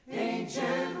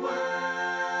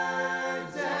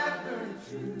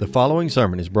The following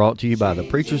sermon is brought to you by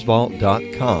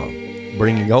thepreachersvault.com,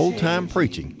 bringing old-time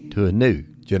preaching to a new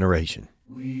generation.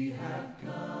 We have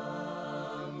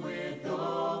come with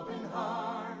open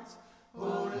hearts.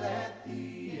 Oh, let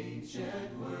the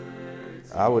ancient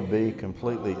words. I would be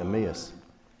completely amiss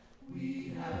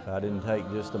if I didn't take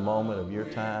just a moment of your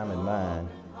time and mine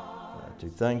to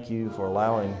thank you for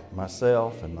allowing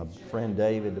myself and my friend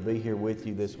David to be here with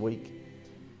you this week.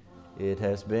 It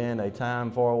has been a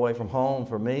time far away from home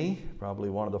for me, probably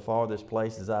one of the farthest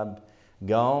places I've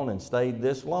gone and stayed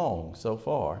this long so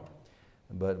far,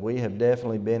 but we have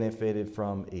definitely benefited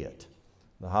from it.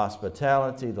 The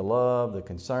hospitality, the love, the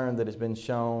concern that has been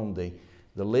shown, the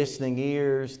listening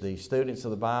ears, the students of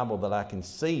the Bible that I can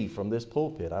see from this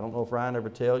pulpit. I don't know if Ryan ever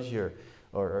tells you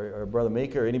or Brother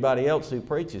Mika or anybody else who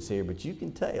preaches here, but you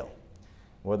can tell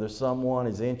whether someone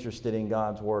is interested in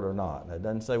God's Word or not. That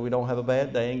doesn't say we don't have a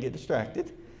bad day and get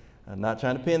distracted. I'm not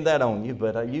trying to pin that on you,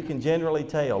 but you can generally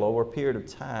tell over a period of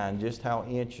time just how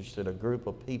interested a group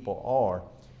of people are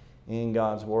in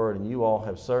God's Word, and you all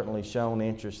have certainly shown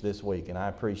interest this week, and I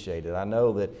appreciate it. I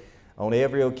know that on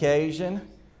every occasion,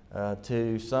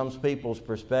 to some people's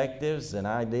perspectives and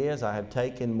ideas, I have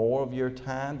taken more of your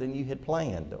time than you had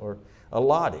planned or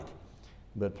allotted.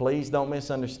 But please don't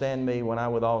misunderstand me when I,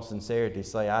 with all sincerity,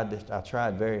 say I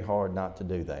tried very hard not to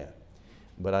do that.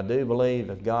 But I do believe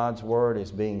if God's Word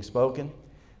is being spoken,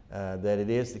 that it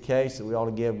is the case that we ought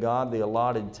to give God the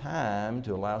allotted time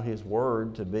to allow His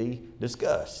Word to be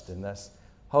discussed. And that's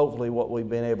hopefully what we've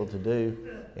been able to do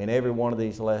in every one of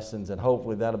these lessons, and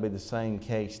hopefully that'll be the same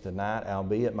case tonight,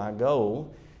 albeit my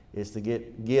goal is to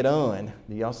get on.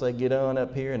 Do y'all say get on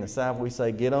up here? In the South we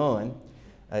say get on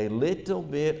a little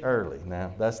bit early.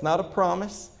 Now, that's not a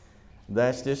promise.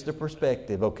 That's just a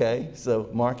perspective, okay? So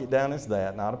mark it down as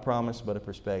that. Not a promise, but a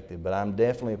perspective. But I'm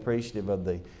definitely appreciative of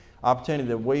the opportunity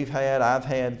that I've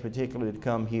had particularly to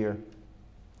come here.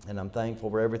 And I'm thankful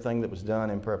for everything that was done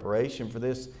in preparation for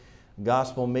this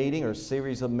gospel meeting or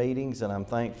series of meetings. And I'm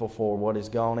thankful for what has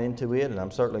gone into it. And I'm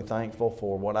certainly thankful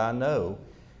for what I know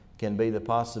can be the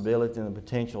possibility and the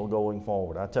potential going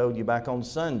forward. I told you back on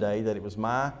Sunday that it was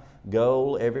my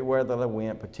goal everywhere that I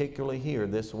went, particularly here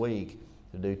this week,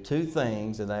 to do two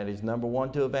things, and that is number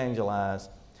one, to evangelize,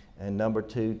 and number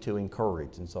two, to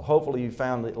encourage. And so hopefully you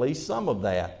found at least some of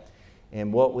that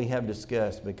in what we have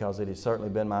discussed, because it has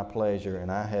certainly been my pleasure,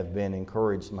 and I have been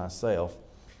encouraged myself.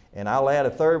 And I'll add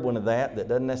a third one to that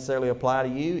doesn't necessarily apply to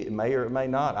you. It may or it may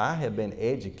not. I have been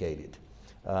educated.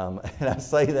 And I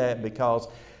say that because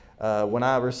when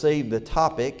I received the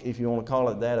topic, if you want to call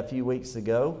it that, a few weeks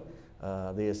ago,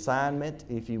 the assignment,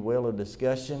 if you will, a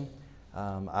discussion,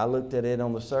 I looked at it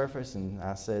on the surface and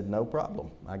I said, no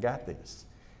problem, I got this.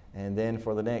 And then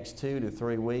for the next 2 to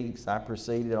 3 weeks, I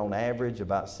proceeded on average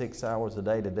about 6 hours a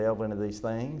day to delve into these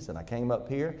things. And I came up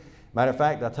here. Matter of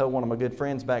fact, I told one of my good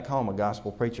friends back home, a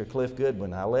gospel preacher, Cliff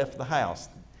Goodwin, I left the house,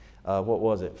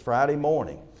 Friday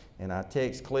morning. And I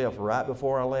texted Cliff right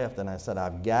before I left and I said,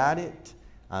 I've got it.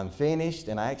 I'm finished,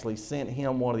 and I actually sent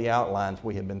him one of the outlines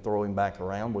we had been throwing back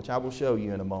around, which I will show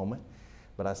you in a moment.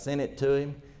 But I sent it to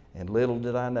him, and little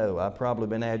did I know, I've probably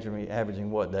been averaging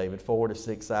what, David, 4 to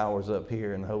 6 hours up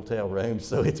here in the hotel room.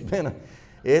 So it's been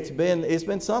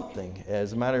something.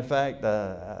 As a matter of fact,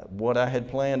 what I had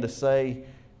planned to say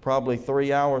probably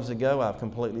 3 hours ago, I've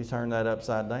completely turned that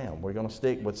upside down. We're going to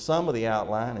stick with some of the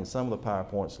outline and some of the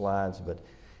PowerPoint slides, but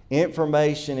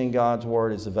information in God's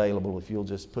Word is available if you'll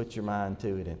just put your mind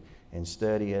to it and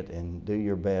study it and do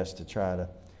your best to try to,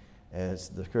 as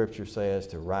the Scripture says,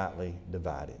 to rightly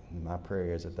divide it. And my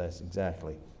prayer is that that's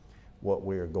exactly what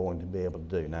we're going to be able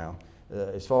to do. Now,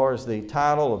 as far as the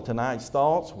title of tonight's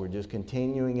thoughts, we're just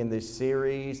continuing in this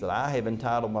series that I have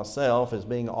entitled myself as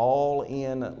being all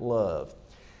in love.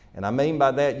 And I mean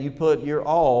by that, you put your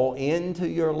all into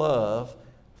your love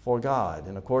for God.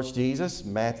 And of course, Jesus,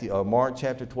 Mark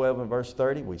chapter 12 and verse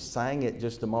 30, we sang it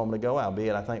just a moment ago,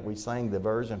 albeit I think we sang the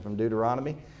version from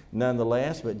Deuteronomy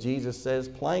nonetheless, but Jesus says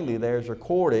plainly there is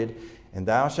recorded, and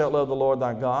thou shalt love the Lord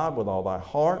thy God with all thy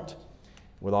heart,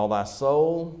 with all thy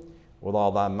soul, with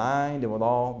all thy mind, and with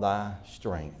all thy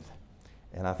strength.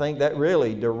 And I think that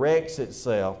really directs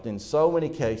itself in so many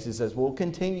cases, as we'll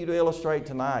continue to illustrate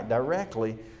tonight,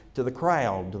 directly to the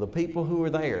crowd, to the people who were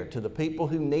there, to the people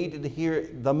who needed to hear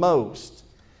it the most.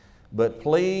 But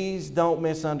please don't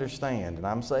misunderstand, and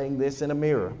I'm saying this in a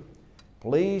mirror.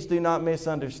 Please do not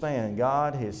misunderstand.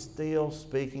 God is still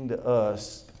speaking to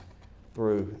us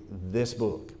through this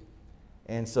book.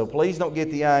 And so please don't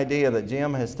get the idea that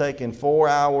Jim has taken 4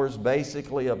 hours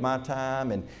basically of my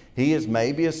time, and he has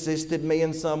maybe assisted me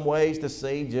in some ways to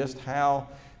see just how,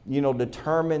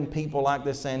 determined people like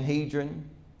the Sanhedrin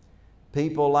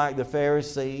people like the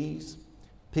Pharisees,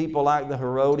 people like the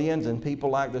Herodians, and people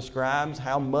like the scribes,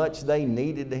 how much they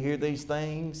needed to hear these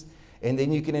things. And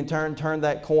then you can in turn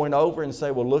that coin over and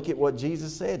say, well, look at what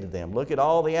Jesus said to them. Look at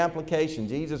all the application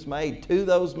Jesus made to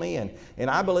those men. And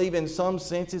I believe in some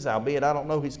senses, albeit I don't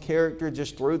know his character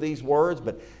just through these words,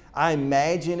 but I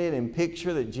imagine it and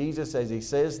picture that Jesus, as he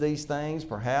says these things,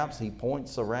 perhaps he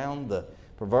points around the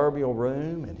proverbial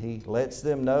room and he lets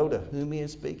them know to whom he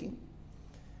is speaking.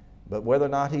 But whether or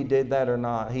not he did that or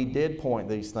not, he did point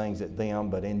these things at them,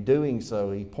 but in doing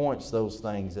so, he points those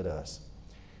things at us.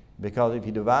 Because if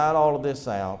you divide all of this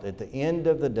out, at the end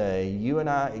of the day, you and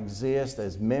I exist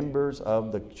as members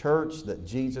of the church that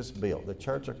Jesus built, the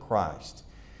church of Christ.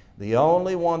 The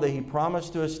only one that he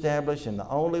promised to establish and the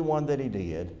only one that he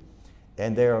did.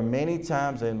 And there are many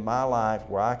times in my life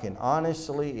where I can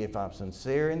honestly, if I'm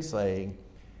sincere in saying,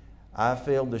 I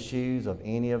filled the shoes of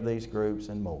any of these groups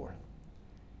and more.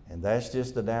 And that's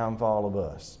just the downfall of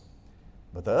us.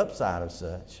 But the upside of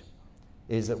such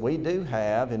is that we do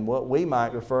have, in what we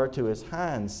might refer to as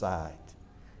hindsight,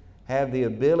 have the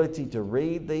ability to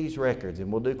read these records, and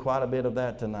we'll do quite a bit of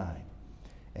that tonight,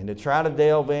 and to try to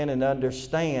delve in and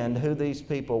understand who these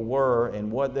people were and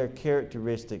what their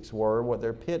characteristics were, what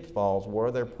their pitfalls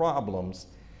were, their problems,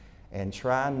 and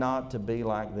try not to be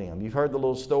like them. You've heard the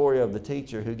little story of the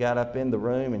teacher who got up in the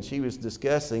room and she was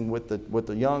discussing with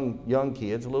the young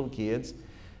kids, little kids,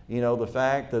 the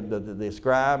fact that the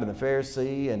scribe and the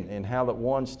Pharisee and how that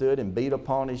one stood and beat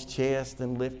upon his chest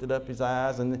and lifted up his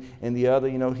eyes, and the other,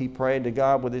 he prayed to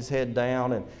God with his head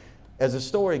down. And as the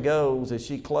story goes, as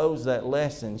she closed that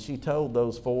lesson, she told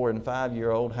those 4- and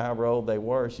 5-year-old, however old they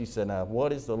were, she said, now,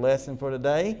 what is the lesson for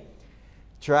today?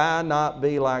 Try not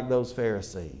be like those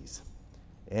Pharisees.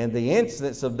 And the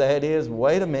instance of that is,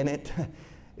 wait a minute,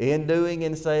 in doing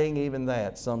and saying even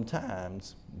that,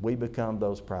 sometimes we become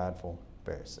those prideful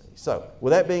Pharisees. So,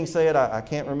 with that being said, I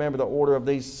can't remember the order of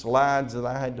these slides that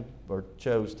I had to, or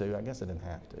chose to. I guess I didn't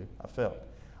have to. I felt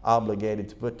obligated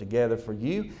to put together for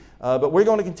you. But we're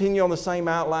going to continue on the same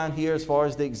outline here as far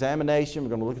as the examination. We're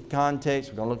going to look at the context.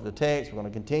 We're going to look at the text. We're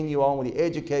going to continue on with the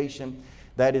education.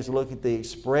 That is, look at the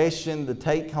expression, the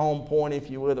take-home point, if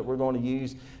you will, that we're going to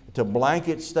use to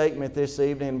blanket statement this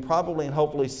evening, and probably and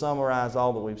hopefully summarize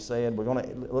all that we've said. We're going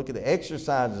to look at the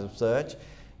exercises of such.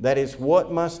 That is,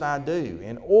 what must I do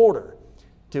in order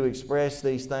to express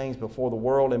these things before the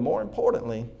world, and more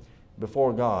importantly,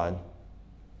 before God.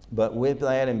 But with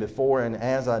that and before and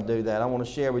as I do that, I want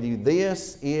to share with you,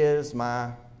 this is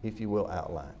my, if you will,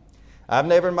 outline. I've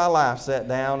never in my life sat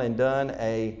down and done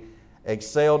a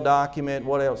Excel document,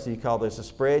 what else do you call this, a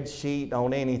spreadsheet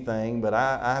on anything, but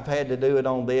I've had to do it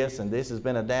on this, and this has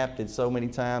been adapted so many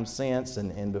times since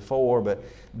and before. But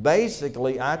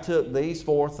basically, I took these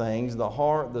 4 things, the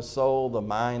heart, the soul, the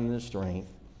mind, and the strength,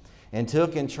 and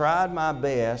took and tried my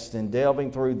best in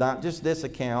delving through not just this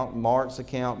account, Mark's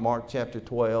account, Mark chapter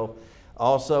 12,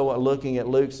 also looking at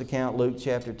Luke's account, Luke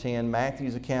chapter 10,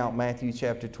 Matthew's account, Matthew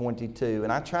chapter 22,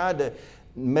 and I tried to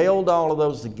meld all of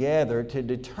those together to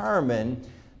determine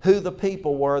who the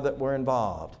people were that were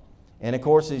involved. And of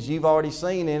course, as you've already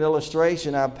seen in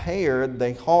illustration, I paired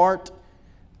the heart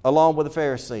along with the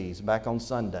Pharisees back on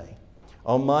Sunday.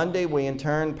 On Monday, we in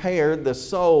turn paired the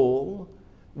soul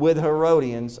with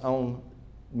Herodians on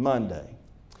Monday.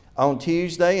 On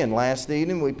Tuesday and last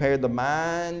evening, we paired the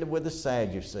mind with the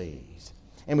Sadducees.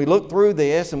 And we looked through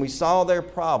this and we saw their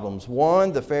problems.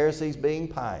 1, the Pharisees being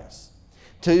pious.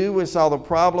 2, we saw the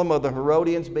problem of the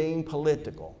Herodians being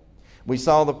political. We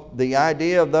saw the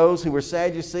idea of those who were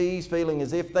Sadducees feeling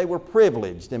as if they were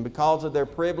privileged, and because of their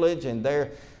privilege and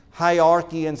their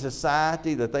hierarchy in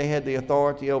society that they had the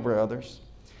authority over others.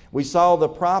 We saw the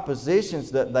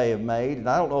propositions that they have made, and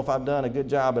I don't know if I've done a good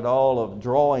job at all of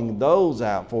drawing those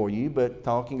out for you, but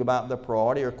talking about the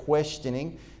priority or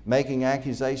questioning, making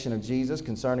accusation of Jesus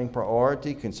concerning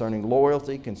priority, concerning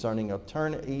loyalty, concerning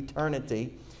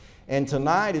eternity. And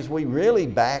tonight, as we really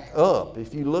back up,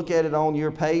 if you look at it on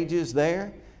your pages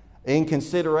there, in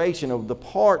consideration of the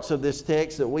parts of this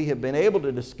text that we have been able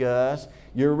to discuss,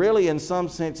 you're really in some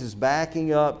senses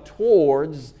backing up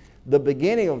towards the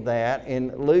beginning of that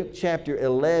in Luke chapter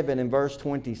 11 and verse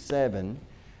 27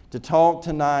 to talk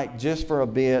tonight just for a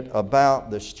bit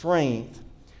about the strength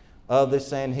of the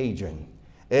Sanhedrin.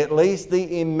 At least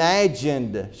the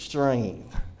imagined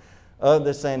strength of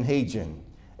the Sanhedrin.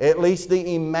 At least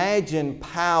the imagined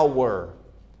power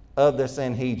of the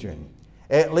Sanhedrin.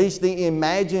 At least the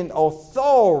imagined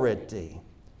authority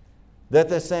that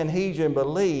the Sanhedrin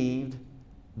believed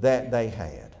that they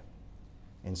had.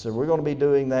 And so we're going to be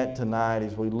doing that tonight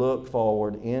as we look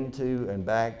forward into and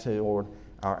back toward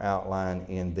our outline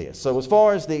in this. So as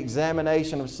far as the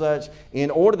examination of such,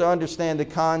 in order to understand the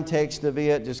context of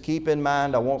it, just keep in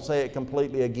mind, I won't say it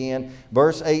completely again,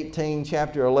 verse 18,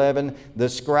 chapter 11, the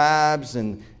scribes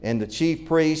and the chief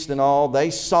priests and all,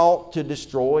 they sought to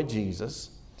destroy Jesus.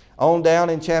 On down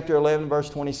in chapter 11, verse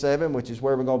 27, which is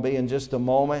where we're going to be in just a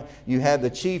moment, you have the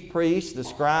chief priests, the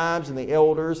scribes, and the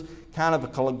elders, kind of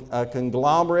a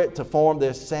conglomerate to form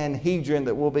this Sanhedrin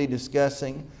that we'll be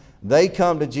discussing. They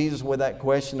come to Jesus with that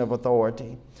question of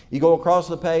authority. You go across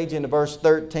the page into verse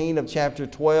 13 of chapter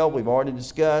 12. We've already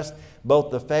discussed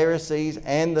both the Pharisees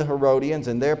and the Herodians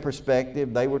and their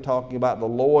perspective. They were talking about the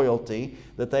loyalty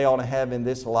that they ought to have in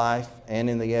this life and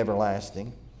in the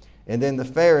everlasting. And then the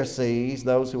Pharisees,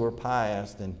 those who were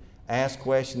pious and asked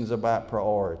questions about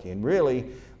priority. And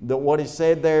really, what is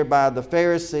said there by the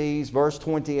Pharisees, verse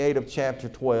 28 of chapter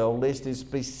 12, listed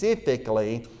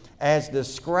specifically as the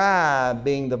scribe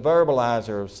being the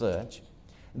verbalizer of such.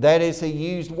 That is, he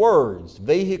used words,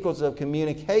 vehicles of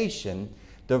communication,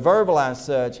 to verbalize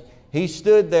such. He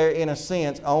stood there, in a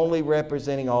sense, only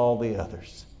representing all the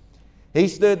others. He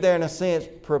stood there, in a sense,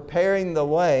 preparing the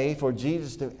way for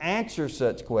Jesus to answer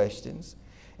such questions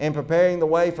and preparing the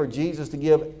way for Jesus to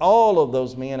give all of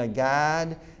those men a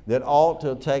guide that ought to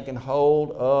have taken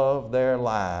hold of their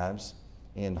lives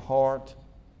in heart,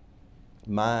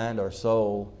 mind, or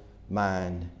soul,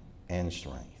 mind, and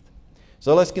strength.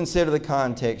 So let's consider the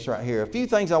context right here. A few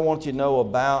things I want you to know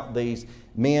about these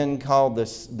men called the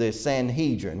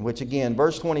Sanhedrin, which again,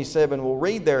 verse 27, we'll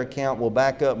read their account, we'll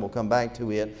back up and we'll come back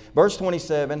to it. Verse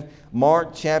 27,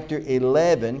 Mark chapter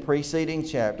 11, preceding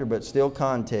chapter, but still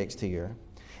context here.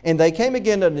 And they came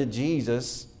again unto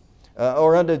Jesus,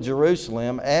 or unto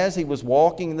Jerusalem, as he was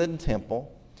walking in the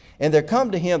temple. And there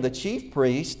come to him the chief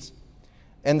priests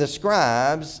and the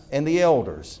scribes and the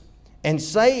elders, and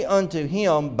say unto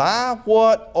him, by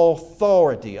what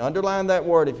authority, underline that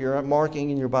word if you're marking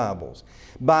in your Bibles,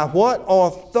 by what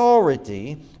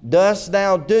authority dost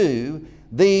thou do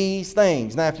these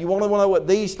things? Now, if you want to know what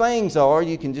these things are,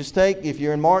 you can just take, if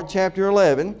you're in Mark chapter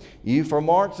 11, for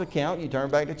Mark's account, you turn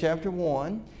back to chapter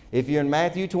 1. If you're in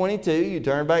Matthew 22, you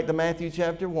turn back to Matthew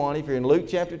chapter 1. If you're in Luke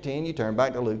chapter 10, you turn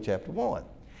back to Luke chapter 1.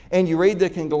 And you read the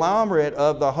conglomerate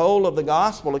of the whole of the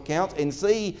gospel accounts and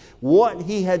see what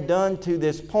he had done to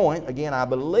this point. Again, I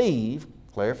believe,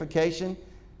 clarification,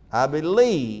 I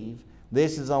believe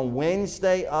this is on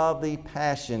Wednesday of the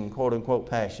Passion, quote-unquote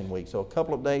Passion Week. So a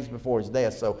couple of days before his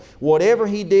death. So whatever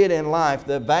he did in life,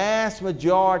 the vast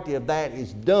majority of that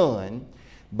is done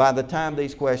by the time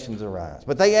these questions arise.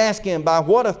 But they ask him, by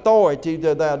what authority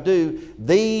do thou do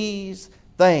these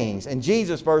things? And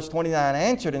Jesus, verse 29,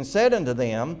 answered and said unto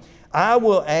them, I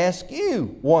will ask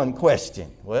you one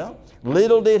question. Well,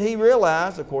 little did he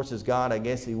realize, of course as God I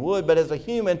guess he would, but as a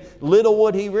human, little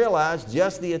would he realize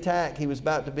just the attack he was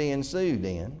about to be ensued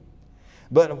in.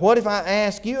 But what if I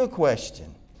ask you a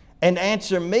question and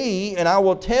answer me, and I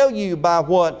will tell you by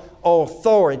what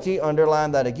authority,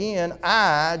 underline that again,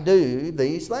 I do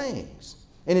these things.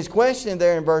 In his question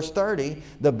there in verse 30,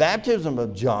 the baptism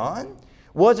of John,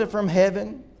 was it from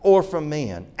heaven or from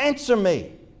men? Answer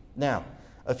me. Now,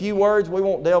 a few words we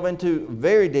won't delve into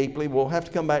very deeply. We'll have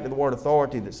to come back to the word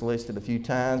authority that's listed a few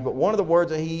times. But one of the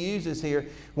words that he uses here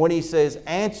when he says,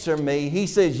 answer me, he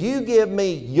says, you give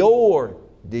me your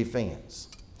defense.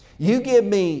 You give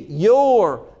me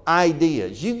your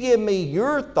ideas. You give me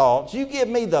your thoughts. You give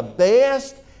me the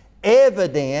best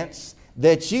evidence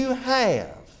that you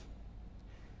have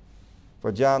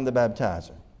for John the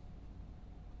Baptizer.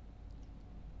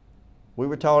 We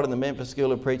were taught in the Memphis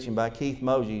School of Preaching by Keith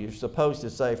Mosey, you're supposed to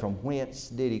say, from whence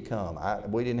did he come?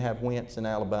 We didn't have whence in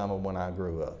Alabama when I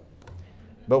grew up.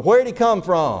 But where did he come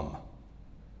from?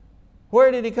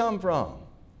 Where did he come from?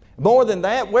 More than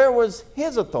that, where was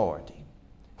his authority?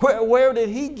 Where did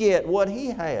he get what he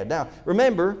had? Now,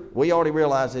 remember, we already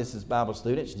realized this as Bible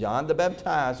students. John the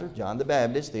Baptizer, John the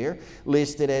Baptist here,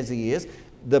 listed as he is.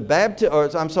 The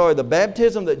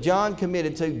baptism that John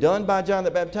committed to, done by John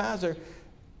the Baptizer,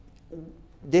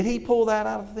 did he pull that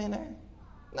out of thin air?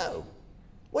 No.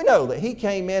 We know that he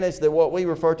came in as what we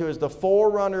refer to as the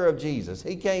forerunner of Jesus.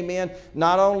 He came in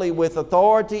not only with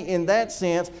authority in that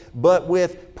sense, but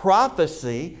with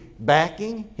prophecy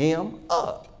backing him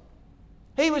up.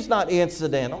 He was not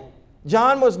incidental.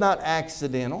 John was not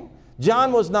accidental.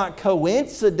 John was not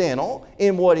coincidental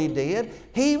in what he did.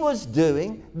 He was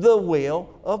doing the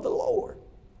will of the Lord.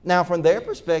 Now, from their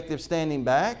perspective, standing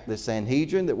back, the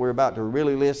Sanhedrin that we're about to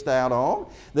really list out on,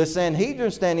 the Sanhedrin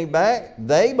standing back,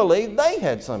 they believed they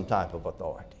had some type of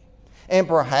authority. And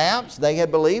perhaps they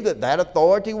had believed that that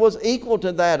authority was equal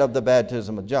to that of the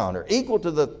baptism of John, or equal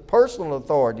to the personal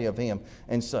authority of him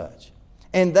and such.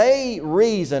 And they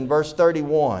reasoned, verse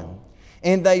 31,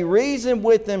 and they reasoned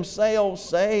with themselves,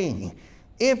 saying,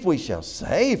 if we shall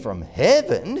say from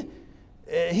heaven,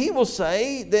 he will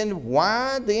say, then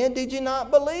why then did you not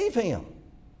believe him?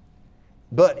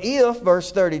 But if,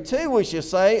 verse 32, we shall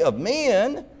say of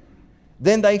men,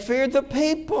 then they feared the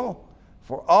people.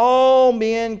 For all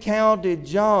men counted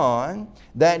John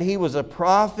that he was a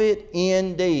prophet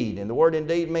indeed. And the word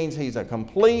indeed means he's a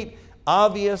complete,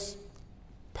 obvious,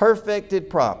 perfected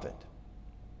prophet.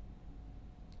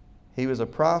 He was a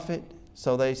prophet,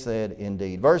 so they said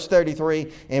indeed. Verse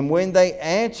 33, and when they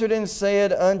answered and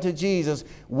said unto Jesus,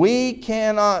 we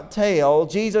cannot tell,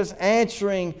 Jesus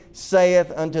answering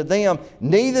saith unto them,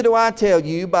 neither do I tell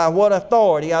you by what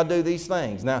authority I do these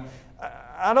things. Now,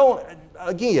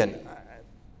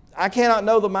 I cannot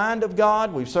know the mind of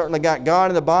God. We've certainly got God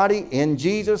in the body, in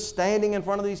Jesus, standing in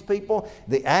front of these people.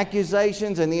 The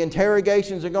accusations and the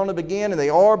interrogations are going to begin, and they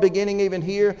are beginning even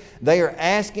here. They are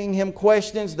asking him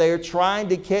questions. They are trying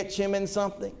to catch him in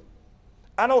something.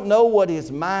 I don't know what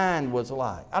his mind was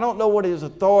like. I don't know what his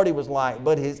authority was like,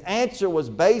 but his answer was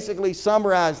basically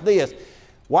summarized this.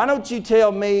 Why don't you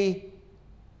tell me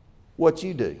what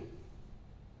you do?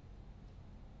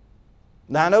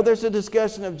 Now, I know there's a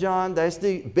discussion of John. That's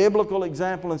the biblical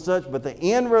example and such. But the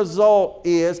end result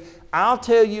is, I'll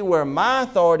tell you where my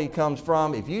authority comes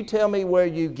from if you tell me where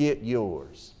you get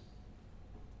yours.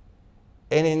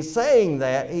 And in saying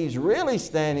that, he's really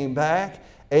standing back.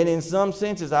 And in some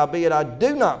senses, albeit I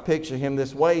do not picture him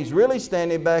this way, he's really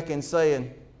standing back and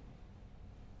saying,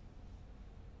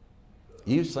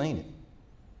 you've seen it.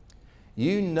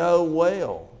 You know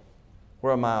well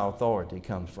where my authority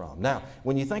comes from. Now,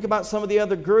 when you think about some of the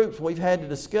other groups we've had to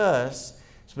discuss,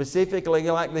 specifically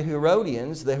like the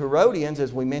Herodians,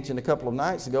 as we mentioned a couple of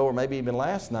nights ago, or maybe even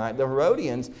last night, the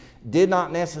Herodians did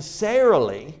not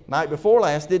necessarily, night before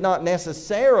last, did not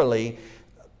necessarily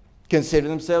consider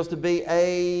themselves to be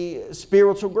a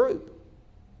spiritual group.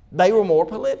 They were more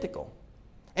political.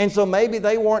 And so maybe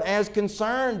they weren't as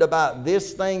concerned about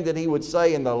this thing that he would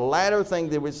say and the latter thing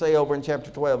that he would say over in chapter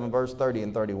 12 and verse 30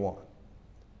 and 31.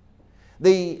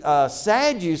 The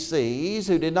Sadducees,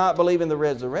 who did not believe in the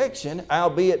resurrection,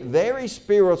 albeit very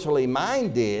spiritually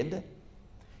minded,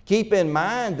 keep in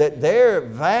mind that their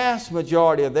vast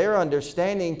majority of their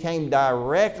understanding came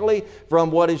directly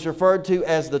from what is referred to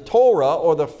as the Torah,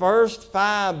 or the first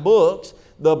 5 books,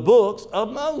 the books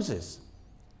of Moses.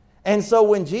 And so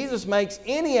when Jesus makes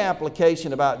any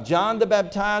application about John the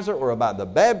Baptizer or about the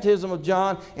baptism of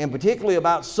John, and particularly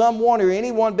about someone or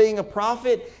anyone being a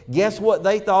prophet, guess what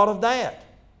they thought of that?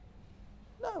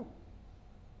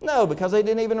 No, because they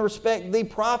didn't even respect the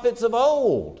prophets of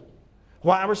old.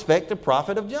 Why respect the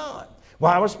prophet of John?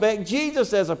 Why respect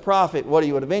Jesus as a prophet, what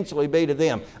he would eventually be to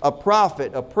them? A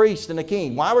prophet, a priest, and a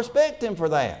king. Why respect him for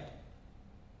that?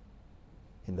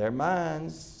 In their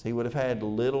minds, he would have had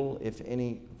little, if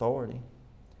any, authority.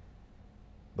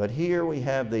 But here we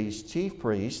have these chief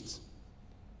priests,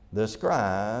 the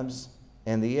scribes,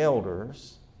 and the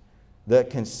elders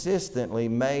that consistently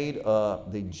made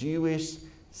up the Jewish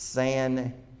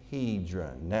Sanhedrin.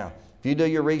 Now, if you do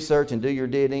your research and do your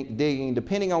digging,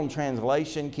 depending on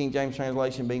translation, King James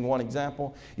translation being one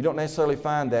example, you don't necessarily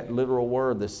find that literal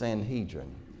word, the Sanhedrin.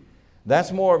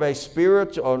 That's more of a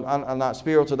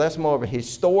that's more of a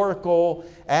historical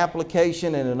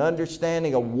application and an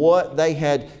understanding of what they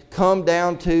had come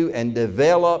down to and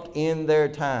developed in their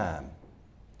time.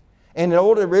 And in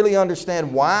order to really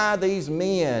understand why these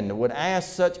men would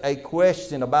ask such a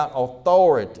question about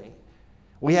authority,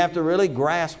 we have to really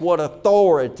grasp what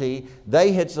authority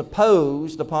they had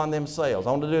supposed upon themselves. I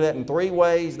want to do that in 3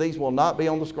 ways. These will not be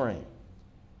on the screen.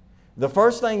 The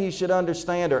first thing you should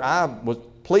understand, or I was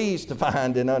pleased to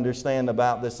find and understand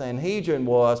about the Sanhedrin,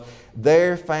 was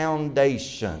their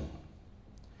foundation.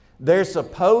 Their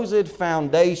supposed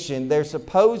foundation, their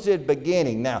supposed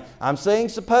beginning. Now, I'm saying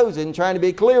supposed and trying to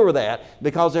be clear with that,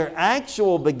 because their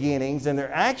actual beginnings and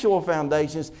their actual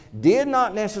foundations did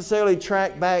not necessarily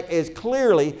track back as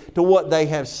clearly to what they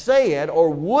have said or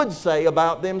would say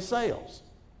about themselves.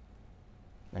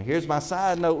 Now, here's my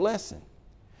side note lesson.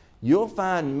 You'll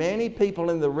find many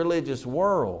people in the religious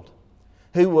world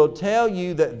who will tell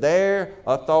you that their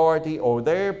authority or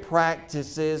their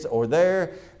practices or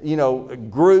their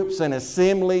groups and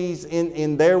assemblies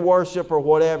in their worship or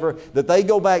whatever, that they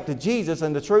go back to Jesus,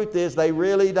 and the truth is they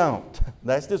really don't.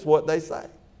 That's just what they say.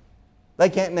 They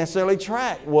can't necessarily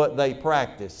track what they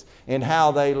practice and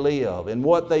how they live and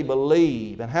what they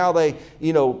believe and how they,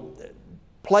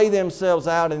 play themselves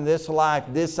out in this life,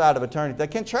 this side of eternity, they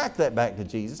can track that back to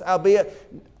Jesus,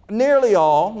 albeit nearly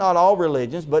all, not all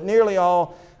religions, but nearly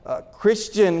all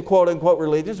Christian, quote-unquote,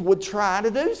 religions would try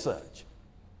to do such.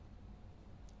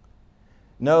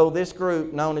 No, this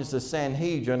group known as the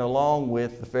Sanhedrin, along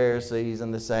with the Pharisees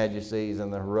and the Sadducees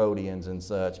and the Herodians and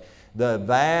such, the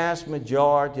vast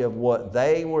majority of what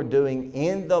they were doing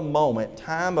in the moment,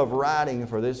 time of writing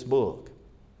for this book,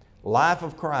 Life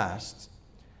of Christ,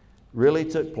 really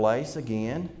took place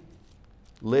again,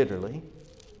 literally,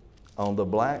 on the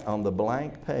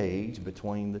blank page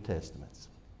between the Testaments.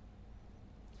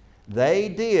 They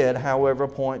did, however,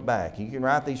 point back. You can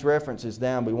write these references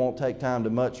down. We won't take time to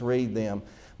much read them.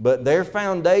 But their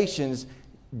foundations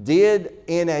did,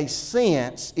 in a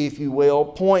sense, if you will,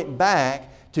 point back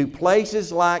to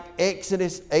places like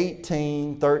Exodus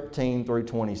 18, 13 through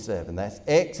 27. That's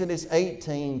Exodus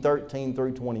 18, 13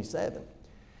 through 27.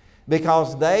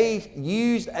 Because they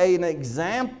used an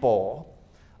example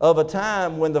of a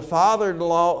time when the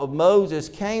father-in-law of Moses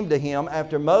came to him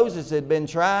after Moses had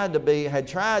tried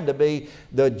to be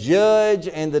the judge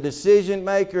and the decision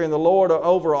maker and the Lord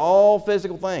over all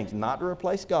physical things, not to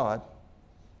replace God.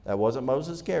 That wasn't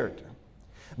Moses' character.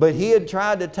 But he had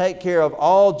tried to take care of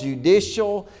all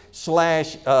judicial /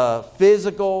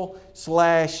 physical /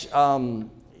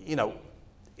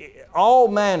 all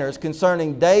manners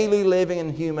concerning daily living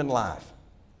and human life.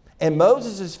 And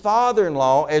Moses'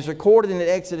 father-in-law, as recorded in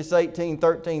Exodus 18,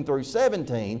 13 through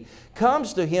 17,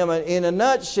 comes to him in a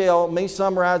nutshell, me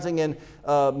summarizing in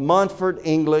Montfort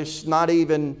English, not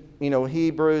even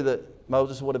Hebrew that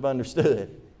Moses would have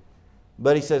understood.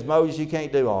 But he says, Moses, you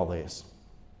can't do all this.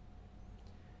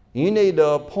 You need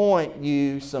to appoint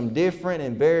you some different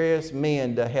and various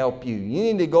men to help you. You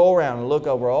need to go around and look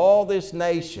over all this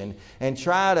nation and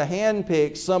try to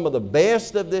handpick some of the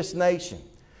best of this nation.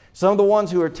 Some of the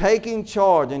ones who are taking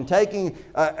charge and taking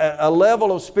a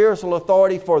level of spiritual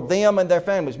authority for them and their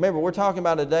families. Remember, we're talking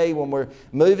about a day when we're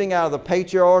moving out of the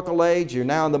patriarchal age. You're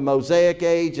now in the Mosaic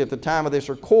age at the time of this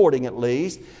recording at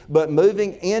least. But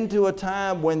moving into a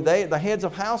time when the heads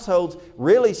of households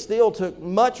really still took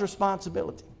much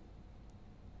responsibility.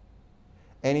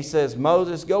 And he says,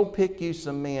 Moses, go pick you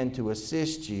some men to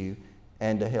assist you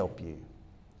and to help you.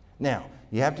 Now,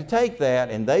 you have to take that,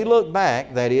 and they look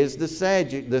back, that is, the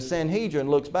Sanhedrin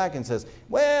looks back and says,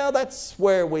 well, that's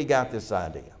where we got this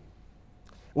idea.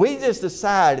 We just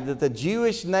decided that the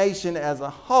Jewish nation as a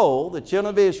whole, the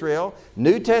children of Israel,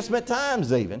 New Testament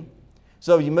times even,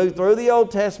 so you move through the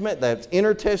Old Testament, that's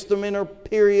intertestamental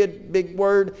period, big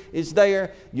word is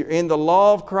there. You're in the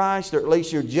law of Christ, or at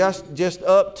least you're just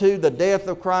up to the death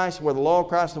of Christ, where the law of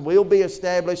Christ will be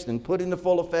established and put into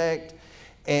full effect.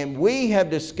 And we have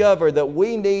discovered that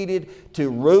we needed to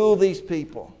rule these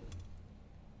people.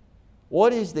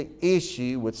 What is the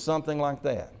issue with something like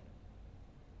that?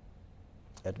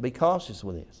 You have to be cautious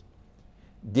with this.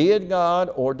 Did God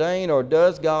ordain, or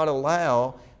does God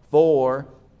allow for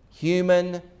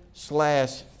human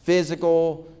 /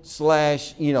 physical /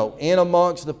 in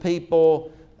amongst the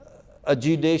people a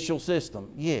judicial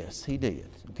system? Yes, He did.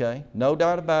 Okay? No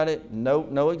doubt about it.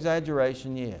 No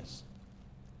exaggeration. Yes.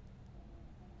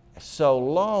 So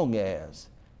long as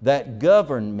that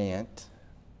government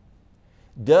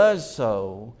does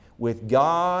so with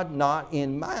God not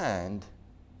in mind,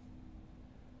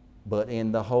 but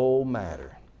in the whole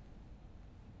matter.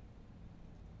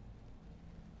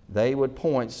 They would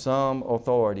point some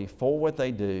authority for what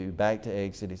they do back to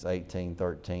Exodus 18,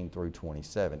 13 through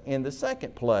 27. In the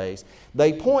second place,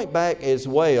 they point back as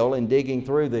well, in digging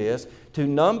through this, to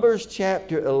Numbers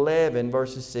chapter 11,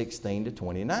 verses 16 to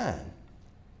 29.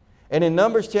 And in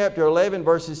Numbers chapter 11,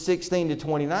 verses 16 to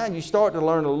 29, you start to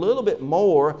learn a little bit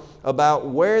more about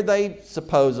where they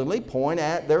supposedly point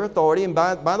at their authority. And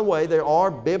by the way, there are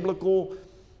biblical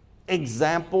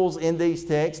examples in these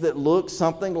texts that look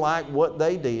something like what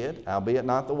they did, albeit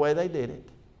not the way they did it.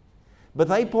 But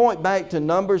they point back to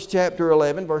Numbers chapter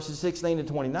 11, verses 16 to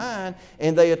 29,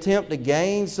 and they attempt to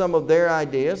gain some of their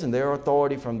ideas and their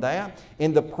authority from that,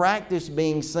 in the practice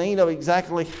being seen of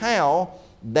exactly how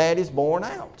that is borne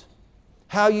out.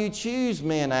 How you choose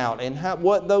men out, and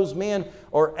what those men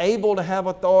are able to have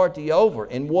authority over,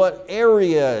 and what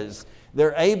areas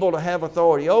they're able to have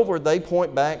authority over. They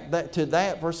point back to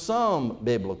that for some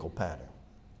biblical pattern.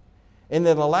 And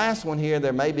then the last one here,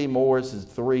 there may be more. This is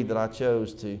 3 that I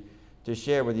chose to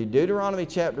share with you. Deuteronomy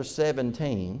chapter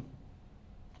 17.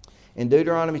 In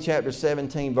Deuteronomy chapter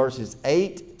 17, verses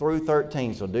 8 through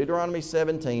 13. So Deuteronomy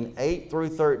 17, 8 through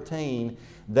 13.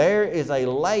 There is a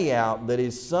layout that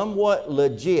is somewhat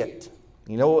legit.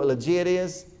 You know what legit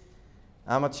is?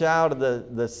 I'm a child of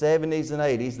the 70s and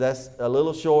 80s. That's a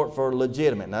little short for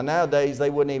legitimate. Now, nowadays, they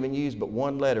wouldn't even use but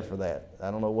one letter for that.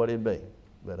 I don't know what it'd be.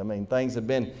 But, I mean, things have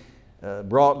been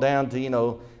brought down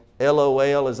to,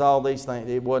 LOL is all these things.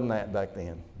 It wasn't that back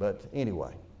then. But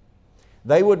anyway,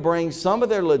 they would bring some of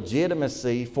their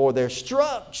legitimacy for their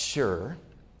structure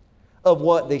of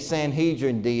what the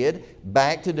Sanhedrin did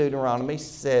back to Deuteronomy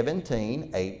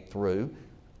 17, 8 through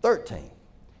 13.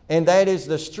 And that is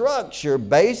the structure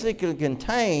basically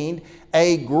contained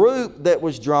a group that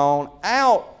was drawn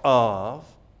out of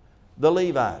the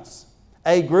Levites,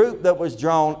 a group that was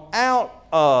drawn out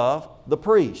of the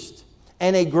priest,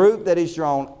 and a group that is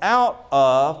drawn out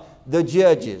of the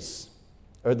judges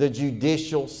or the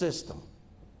judicial system.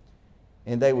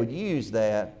 And they would use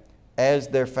that as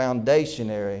their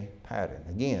foundationary pattern.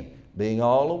 Again, being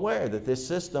all aware that this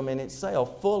system in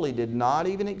itself fully did not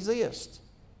even exist.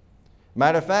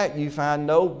 Matter of fact, you find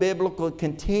no biblical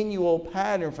continual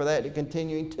pattern for that to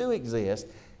continuing to exist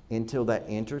until that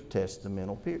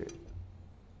intertestamental period.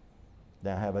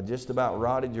 Now, have I just about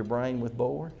rotted your brain with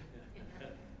bored?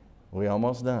 We're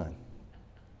almost done.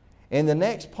 In the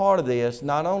next part of this,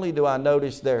 not only do I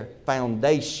notice their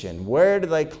foundation, where do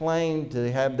they claim to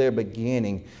have their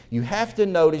beginning, you have to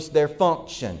notice their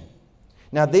function.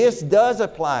 Now, this does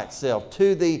apply itself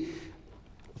to the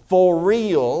for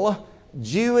real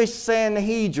Jewish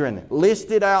Sanhedrin,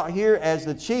 listed out here as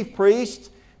the chief priests,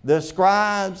 the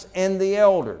scribes, and the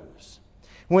elders.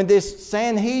 When this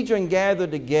Sanhedrin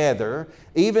gathered together,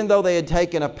 even though they had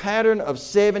taken a pattern of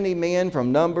 70 men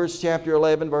from Numbers chapter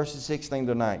 11, verses 16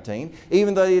 to 19,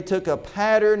 even though they took a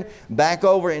pattern back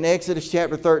over in Exodus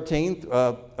chapter 18,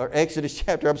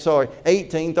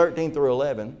 13 through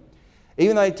 11,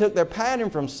 even though they took their pattern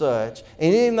from such,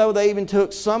 and even though they even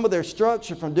took some of their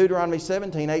structure from Deuteronomy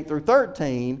 17, 8 through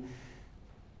 13,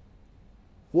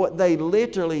 what they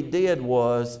literally did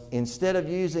was, instead of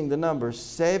using the number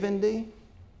 70,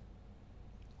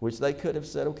 which they could have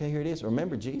said, okay, here it is.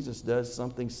 Remember, Jesus does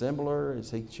something similar as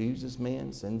He chooses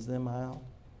men, sends them out.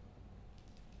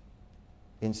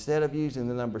 Instead of using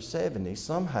the number 70,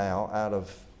 somehow out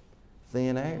of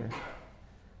thin air,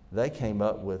 they came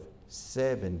up with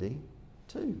 72.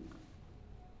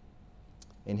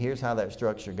 And here's how that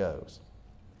structure goes.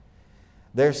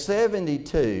 There's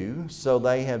 72, so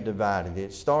they have divided.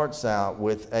 It starts out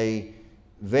with a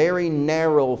very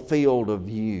narrow field of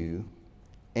view,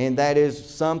 and that is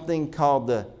something called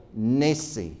the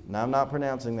Nisi. Now, I'm not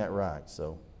pronouncing that right,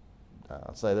 so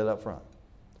I'll say that up front.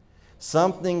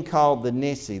 Something called the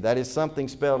Nisi. That is something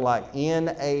spelled like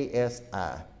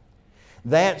N-A-S-I.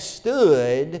 That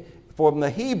stood, from the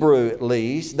Hebrew at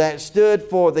least, that stood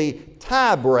for the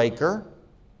tiebreaker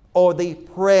or the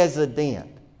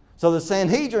president. So the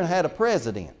Sanhedrin had a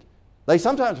president. They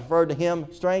sometimes referred to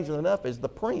him, strangely enough, as the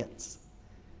prince.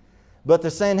 But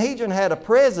the Sanhedrin had a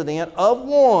president of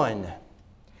one.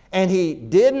 And he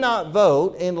did not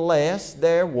vote unless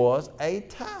there was a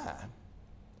tie.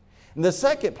 In the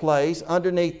second place,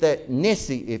 underneath that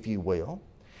Nisi, if you will,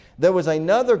 there was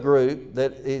another group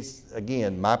that is,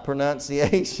 again, my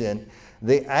pronunciation,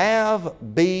 the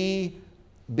Av-Be-Dion.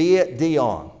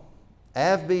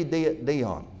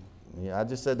 Av-Be-Dion. Yeah, I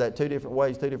just said that two different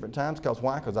ways, two different times.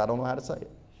 Why? Because I don't know how to say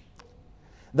it.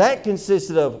 That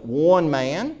consisted of one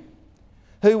man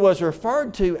who was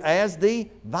referred to as the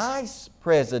vice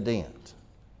president.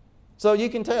 So you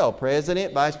can tell,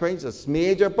 president, vice president, a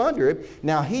smidge up under him.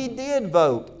 Now, he did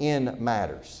vote in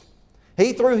matters.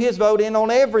 He threw his vote in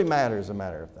on every matter, as a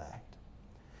matter of fact.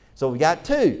 So we got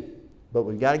 2, but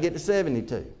we've got to get to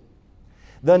 72.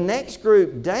 The next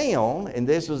group down, and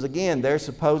this was again their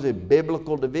supposed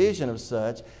biblical division of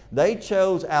such, they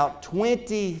chose out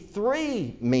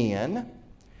 23 men,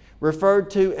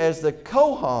 referred to as the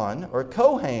Kohan or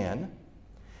Kohan,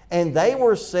 and they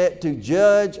were set to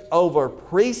judge over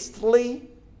priestly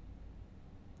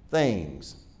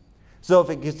things. So if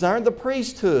it concerned the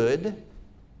priesthood,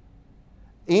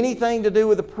 anything to do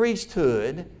with the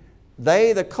priesthood,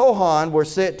 they, the Kohan, were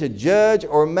set to judge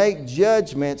or make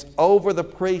judgments over the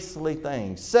priestly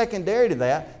things. Secondary to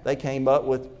that, they came up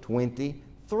with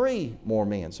 23 more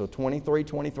men. So 23,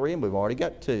 and we've already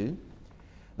got 2.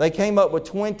 They came up with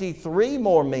 23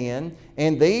 more men,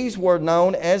 and these were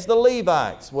known as the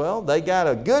Levites. Well, they got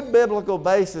a good biblical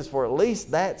basis for at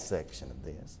least that section of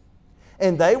this.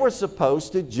 And they were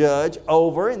supposed to judge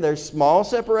over, and there's small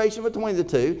separation between the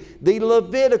two, the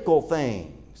Levitical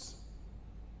things.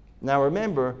 Now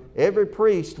remember, every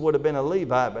priest would have been a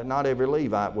Levite, but not every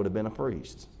Levite would have been a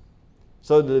priest.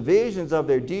 So the divisions of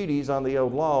their duties on the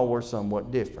old law were somewhat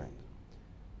different.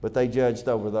 But they judged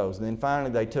over those. And then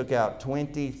finally they took out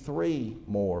 23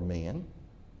 more men.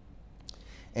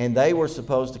 And they were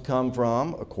supposed to come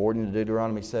from, according to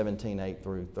Deuteronomy 17, 8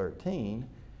 through 13,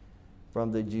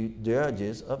 from the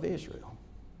judges of Israel.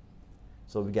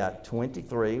 So we've got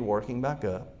 23 working back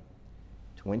up.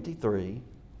 23,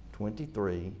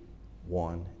 23,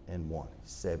 1 and 1.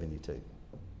 72.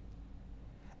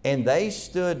 And they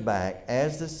stood back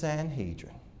as the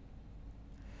Sanhedrin.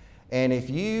 And if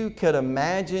you could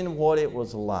imagine what it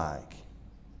was like,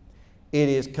 it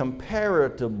is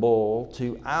comparable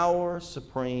to our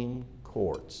Supreme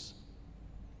Courts.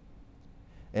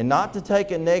 And not to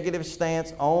take a negative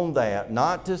stance on that,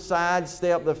 not to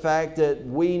sidestep the fact that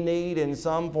we need in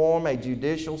some form a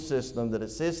judicial system that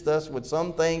assists us with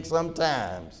some things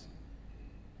sometimes.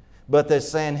 But the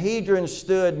Sanhedrin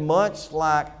stood much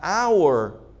like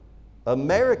our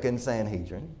American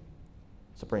Sanhedrin,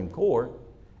 Supreme Court,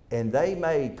 and they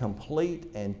made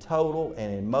complete and total,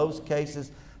 and in most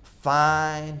cases,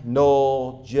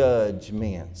 final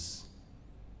judgments.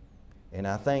 And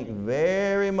I think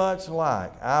very much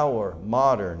like our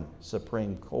modern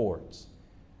Supreme Courts,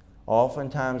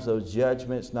 oftentimes those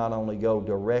judgments not only go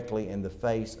directly in the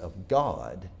face of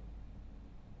God,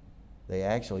 they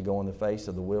actually go in the face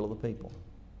of the will of the people.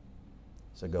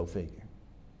 So go figure.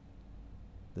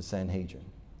 The Sanhedrin.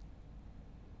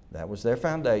 That was their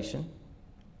foundation.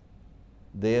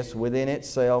 This within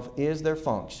itself is their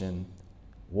function.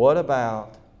 What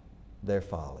about their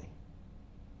folly?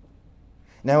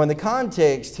 Now in the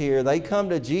context here, they come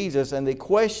to Jesus and they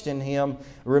question Him.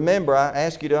 Remember, I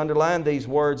ask you to underline these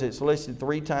words. It's listed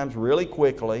 3 times really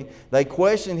quickly. They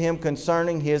question Him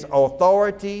concerning His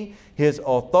authority,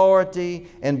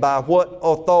 and by what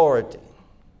authority.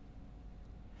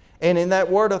 And in that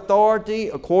word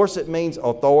authority, of course it means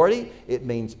authority, it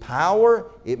means power,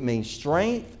 it means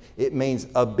strength, it means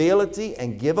ability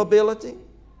and giveability.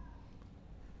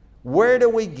 Where do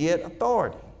we get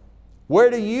authority? Where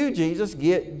do you, Jesus,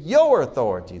 get your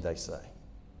authority, they say?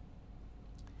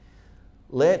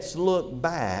 Let's look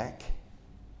back.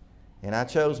 And I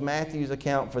chose Matthew's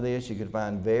account for this. You could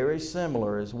find very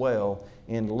similar as well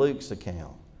in Luke's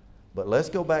account. But let's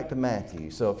go back to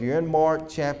Matthew. So if you're in Mark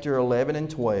chapter 11 and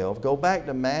 12, go back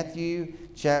to Matthew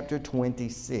chapter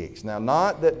 26. Now,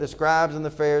 not that the scribes and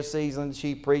the Pharisees and the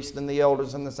chief priests and the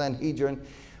elders and the Sanhedrin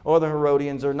or the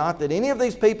Herodians, or not that any of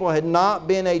these people had not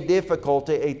been a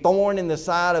difficulty, a thorn in the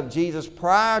side of Jesus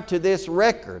prior to this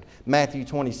record, Matthew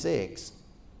 26.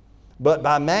 But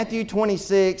by Matthew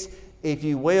 26, if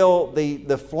you will,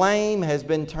 the flame has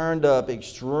been turned up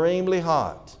extremely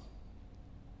hot.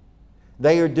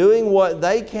 They are doing what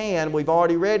they can. We've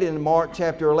already read it in Mark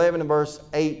chapter 11 and verse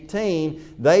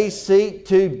 18. They seek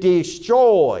to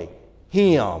destroy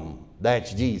Him.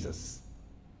 That's Jesus.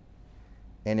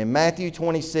 And in Matthew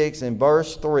 26 and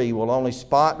verse 3, we'll only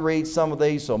spot read some of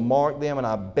these, so mark them, and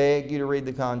I beg you to read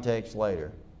the context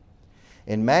later.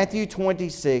 In Matthew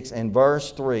 26 and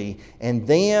verse 3, and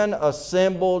then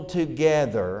assembled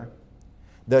together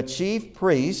the chief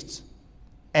priests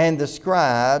and the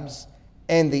scribes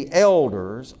and the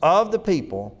elders of the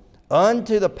people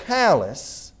unto the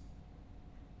palace,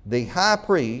 the high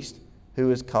priest who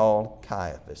is called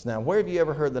Caiaphas. Now, where have you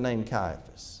ever heard the name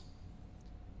Caiaphas?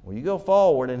 Well, you go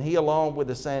forward, and he, along with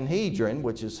the Sanhedrin,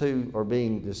 which is who are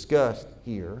being discussed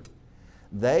here,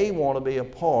 they want to be a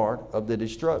part of the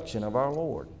destruction of our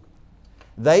Lord.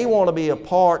 They want to be a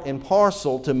part and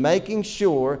parcel to making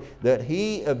sure that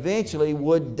He eventually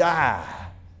would die.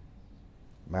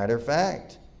 Matter of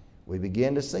fact, we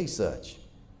begin to see such.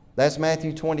 That's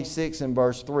Matthew 26 and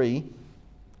verse 3.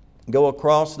 Go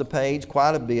across the page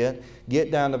quite a bit. Get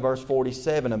down to verse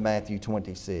 47 of Matthew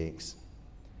 26.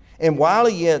 And while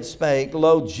he yet spake,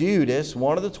 lo, Judas,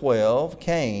 one of the 12,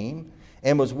 came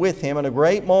and was with him, and a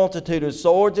great multitude of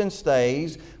swords and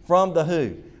staves from the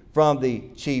who? From the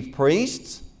chief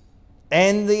priests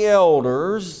and the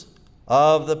elders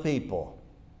of the people.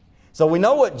 So we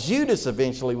know what Judas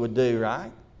eventually would do,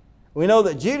 right? We know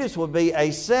that Judas would be a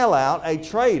sellout, a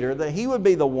traitor, that he would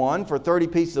be the one for 30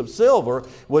 pieces of silver,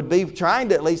 would be trying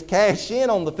to at least cash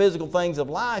in on the physical things of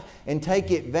life and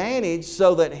take advantage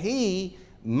so that he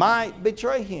might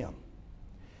betray him.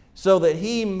 So that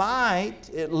he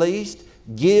might at least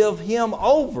give him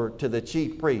over to the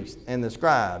chief priests and the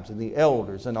scribes and the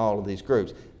elders and all of these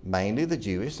groups, mainly the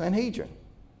Jewish Sanhedrin.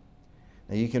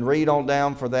 Now you can read on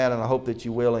down for that, and I hope that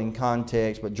you will in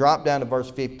context, but drop down to verse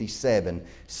 57.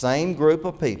 Same group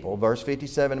of people, verse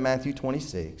 57 of Matthew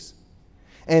 26.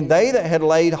 And they that had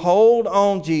laid hold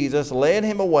on Jesus led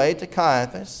him away to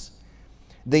Caiaphas,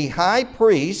 the high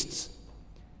priests,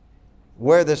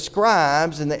 where the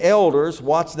scribes and the elders,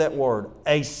 what's that word?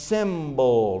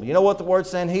 Assembled. You know what the word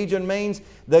Sanhedrin means?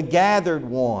 The gathered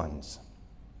ones.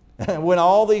 when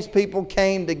all these people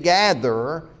came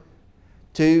together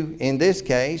to, in this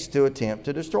case, to attempt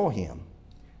to destroy him.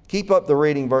 Keep up the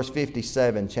reading, verse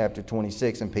 57, chapter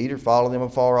 26. And Peter followed them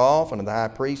afar off unto the high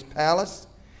priest's palace.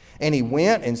 And he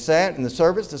went and sat in the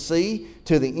service to see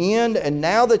to the end. And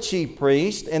now the chief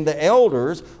priest and the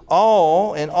elders,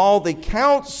 all the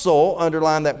council,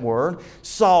 underline that word,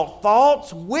 sought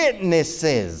false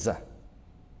witnesses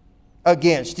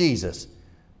against Jesus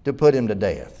to put him to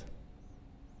death.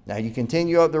 Now you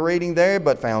continue up the reading there,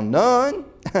 but found none.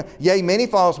 Yea, many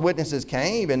false witnesses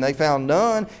came, and they found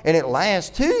none. And at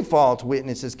last 2 false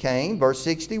witnesses came, verse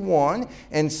 61,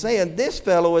 and said, This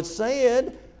fellow had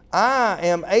said, I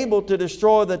am able to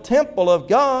destroy the temple of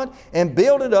God and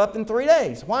build it up in 3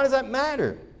 days. Why does that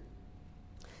matter?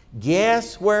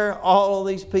 Guess where all of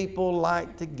these people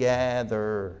like to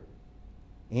gather?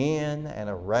 In and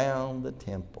around the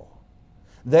temple.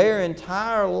 Their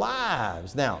entire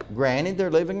lives. Now, granted, they're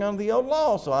living under the old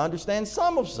law, so I understand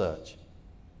some of such.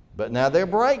 But now their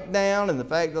breakdown and the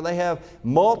fact that they have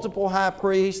multiple high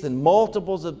priests and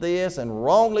multiples of this and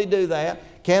wrongly do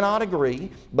that, cannot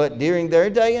agree. But during their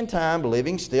day and time,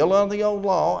 living still under the old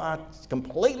law, I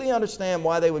completely understand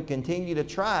why they would continue to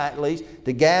try, at least,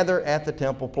 to gather at the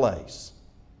temple place.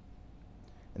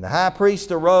 And the high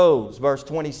priest arose, verse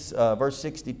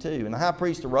 62. And the high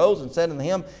priest arose and said unto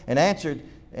him, and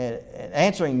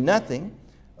answering nothing,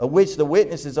 of which the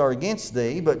witnesses are against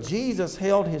thee. But Jesus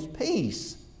held his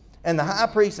peace. And the high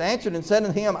priest answered and said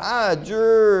unto him, I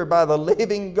adjure by the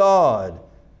living God,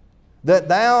 that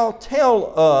thou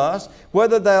tell us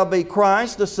whether thou be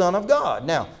Christ, the Son of God.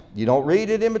 Now, you don't read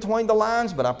it in between the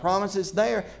lines, but I promise it's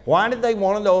there. Why did they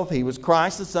want to know if he was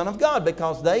Christ, the Son of God?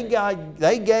 Because they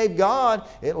gave God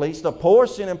at least a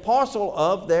portion and parcel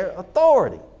of their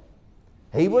authority.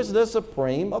 He was the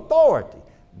supreme authority.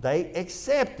 They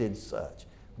accepted such,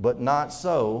 but not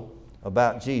so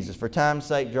about Jesus. For time's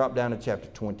sake, drop down to chapter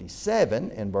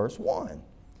 27 and verse 1.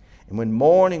 And when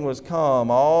morning was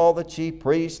come, all the chief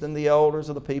priests and the elders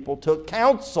of the people took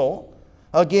counsel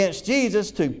against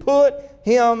Jesus to put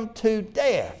him to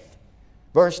death.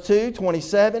 Verse 2,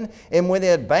 27, and when they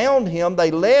had bound him,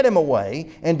 they led him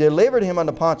away and delivered him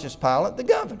unto Pontius Pilate, the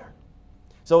governor.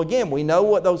 So again, we know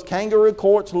what those kangaroo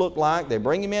courts look like. They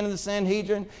bring him into the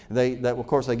Sanhedrin. Of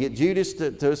course, they get Judas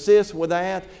to assist with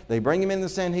that. They bring him into the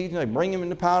Sanhedrin. They bring him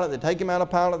into Pilate. They take him out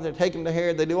of Pilate. They take him to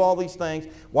Herod. They do all these things.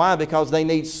 Why? Because they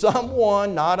need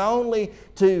someone not only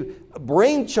to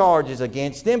bring charges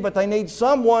against him, but they need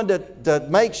someone to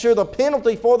make sure the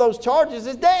penalty for those charges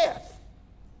is death.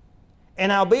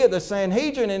 And albeit the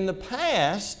Sanhedrin in the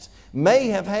past may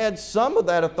have had some of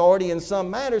that authority in some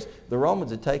matters, the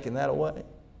Romans had taken that away.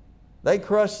 They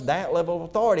crushed that level of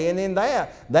authority. And in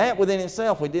that within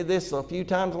itself, we did this a few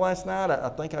times last night. I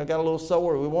think I got a little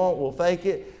sore. We'll fake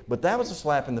it. But that was a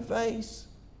slap in the face.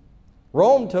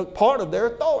 Rome took part of their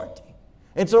authority.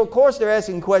 And so, of course, they're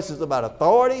asking questions about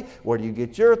authority. Where do you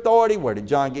get your authority? Where did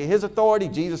John get his authority?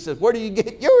 Jesus says, where do you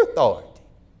get your authority?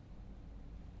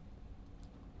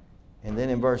 And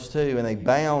then in verse 2, and they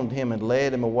bound him and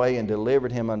led him away and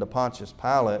delivered him unto Pontius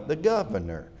Pilate, the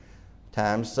governor.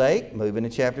 Time's sake, moving to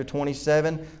chapter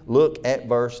 27, look at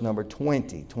verse number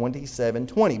 20,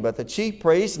 27:20. But the chief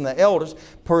priests and the elders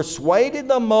persuaded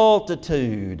the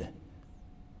multitude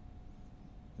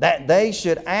that they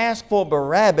should ask for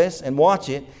Barabbas, and watch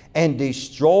it, and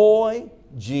destroy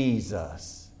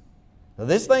Jesus. Now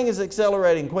this thing is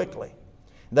accelerating quickly.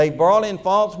 They've brought in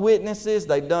false witnesses.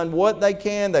 They've done what they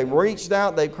can. They've reached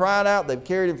out. They've cried out. They've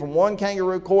carried him from one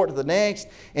kangaroo court to the next.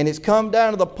 And it's come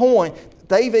down to the point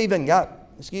they've even got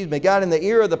in the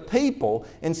ear of the people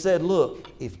and said, look,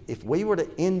 if we were to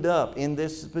end up in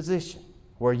this position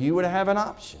where you would have an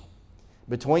option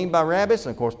between Barabbas,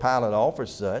 and of course Pilate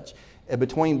offers such,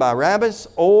 between Barabbas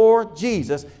or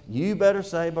Jesus, you better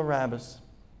say Barabbas.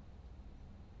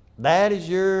 That is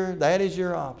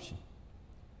your option.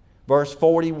 Verse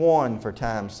 41, for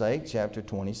time's sake, chapter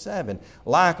 27.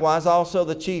 Likewise also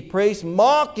the chief priests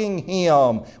mocking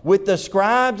him with the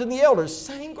scribes and the elders.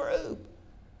 Same group.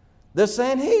 The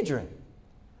Sanhedrin.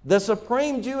 The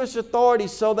supreme Jewish authority,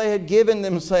 so they had given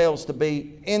themselves to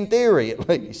be, in theory at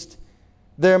least.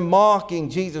 They're mocking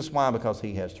Jesus. Why? Because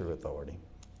he has true authority.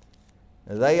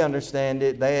 They understand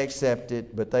it, they accept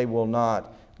it, but they will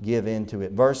not give into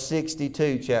it. Verse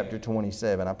 62, chapter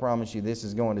 27. I promise you this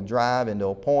is going to drive into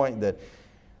a point that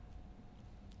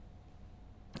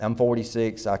I'm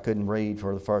 46. I couldn't read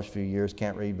for the first few years.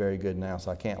 Can't read very good now, so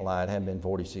I can't lie. It hadn't been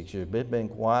 46 years, but it's been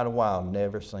quite a while.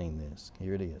 Never seen this.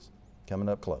 Here it is, coming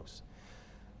up close.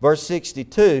 Verse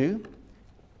 62,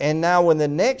 And now when the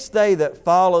next day that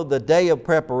followed the day of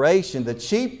preparation, the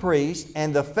chief priests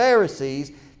and the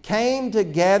Pharisees came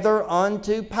together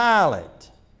unto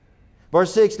Pilate.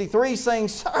 Verse 63 saying,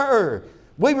 Sir,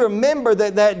 we remember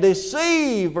that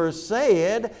deceiver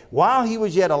said, while he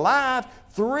was yet alive,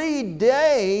 3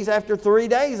 days, after 3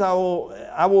 days I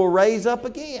will raise up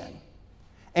again.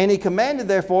 And he commanded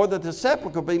therefore that the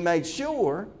sepulchre be made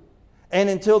sure, and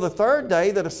until the 3rd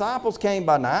day the disciples came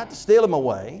by night to steal him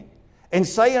away, and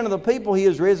say unto the people, He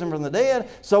is risen from the dead,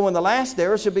 so in the last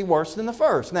day should be worse than the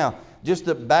first. Now, just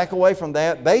to back away from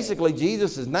that, basically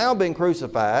Jesus has now been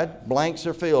crucified, blanks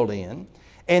are filled in,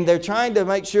 and they're trying to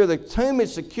make sure the tomb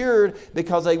is secured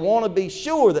because they want to be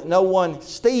sure that no one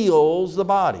steals the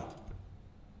body.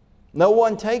 No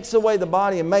one takes away the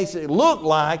body and makes it look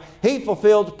like he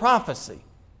fulfilled prophecy.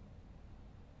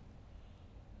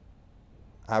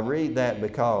 I read that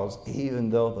because even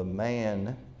though the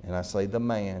man, and I say the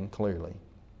man clearly,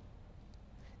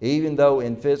 even though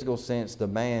in physical sense the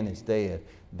man is dead,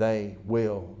 they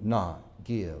will not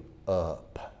give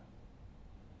up.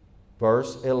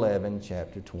 Verse 11,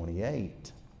 chapter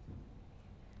 28.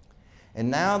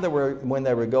 And now when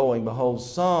they were going, behold,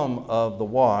 some of the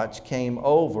watch came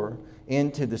over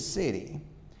into the city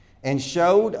and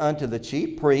showed unto the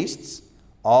chief priests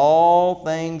all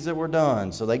things that were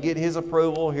done. So they get his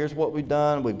approval. Here's what we've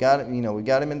done. We've got it. We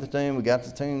got him in the tomb. We got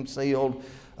the tomb sealed.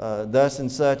 Thus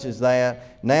and such as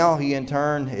that. Now he in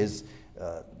turn is.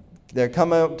 They're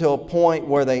coming up to a point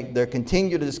where they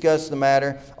continue to discuss the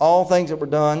matter, all things that were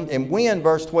done. And when,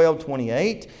 verse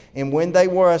 12:28, and when they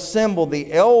were assembled,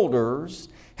 the elders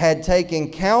had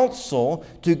taken counsel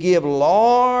to give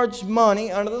large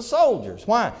money unto the soldiers.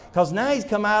 Why? Because now he's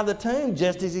come out of the tomb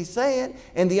just as he said,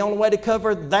 and the only way to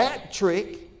cover that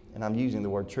trick, and I'm using the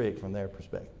word trick from their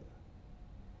perspective,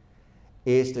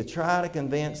 is to try to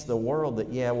convince the world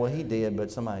that, yeah, well, he did,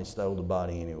 but somebody stole the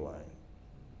body anyway.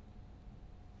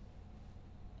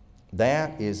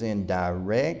 That is in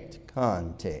direct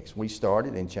context. We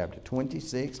started in chapter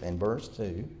 26 and verse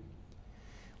 2.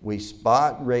 We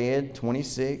spot read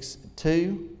 26,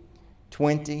 2,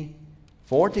 20,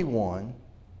 41,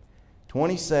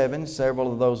 27,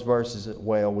 several of those verses as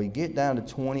well. We get down to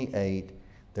 28.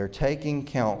 They're taking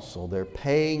counsel. They're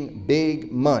paying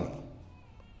big money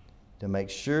to make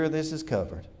sure this is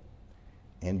covered.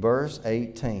 In verse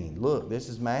 18, look, this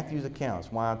is Matthew's accounts.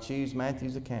 Why I choose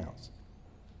Matthew's accounts.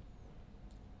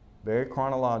 Very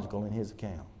chronological in his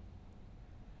account.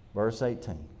 Verse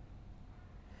 18.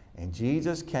 And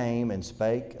Jesus came and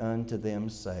spake unto them,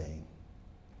 saying,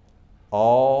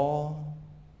 all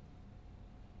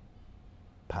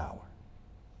power,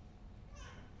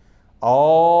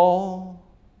 all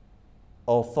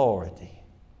authority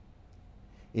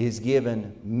is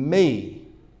given me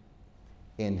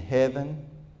in heaven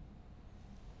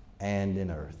and in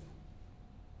earth.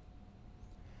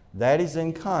 That is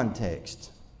in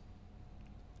context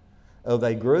of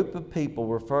a group of people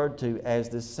referred to as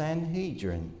the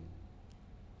Sanhedrin,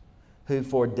 who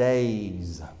for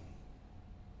days,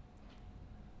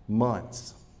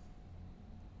 months,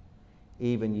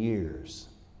 even years,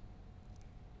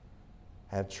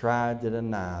 have tried to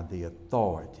deny the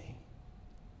authority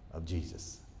of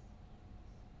Jesus.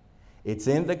 It's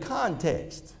in the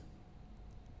context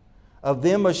of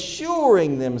them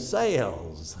assuring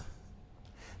themselves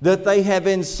that they have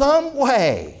in some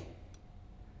way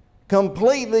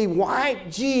completely wiped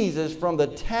Jesus from the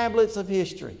tablets of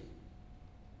history.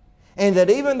 And that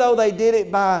even though they did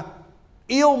it by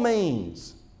ill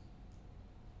means,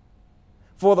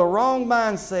 for the wrong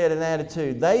mindset and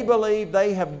attitude, they believe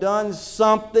they have done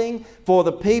something for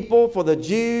the people, for the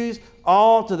Jews,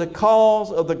 all to the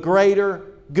cause of the greater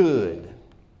good.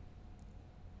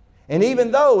 And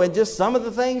even though, in just some of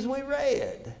the things we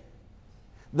read,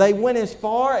 they went as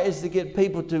far as to get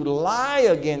people to lie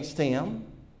against him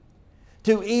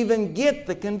to even get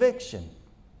the conviction.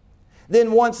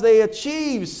 Then once they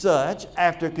achieved such,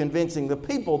 after convincing the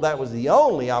people that was the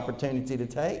only opportunity to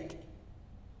take,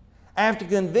 after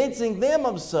convincing them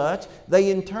of such, they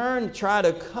in turn try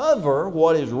to cover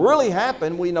what has really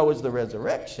happened, we know is the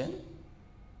resurrection,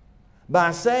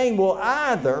 by saying, well,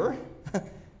 either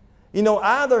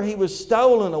he was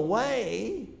stolen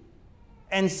away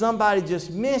and somebody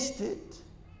just missed it,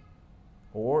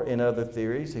 or in other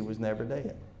theories, he was never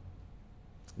dead.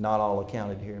 Not all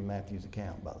accounted here in Matthew's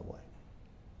account, by the way.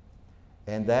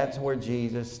 And that's where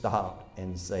Jesus stopped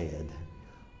and said,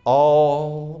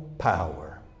 all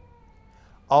power,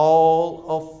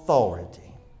 all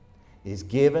authority is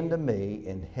given to me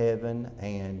in heaven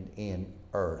and in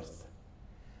earth.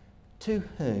 To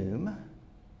whom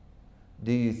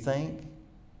do you think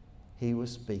he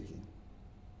was speaking?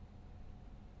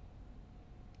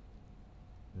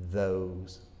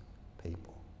 those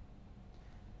people.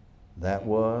 That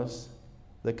was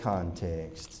the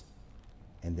context.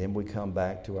 And then we come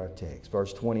back to our text.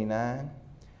 Verse 29,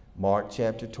 Mark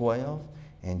chapter 12.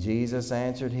 And Jesus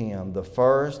answered him, the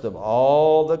first of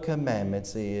all the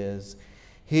commandments is,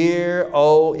 Hear,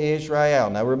 O Israel.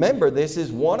 Now remember, this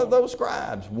is one of those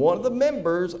scribes, one of the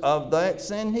members of that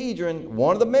Sanhedrin,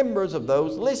 one of the members of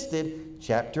those listed,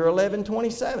 chapter 11,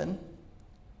 27.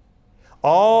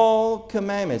 All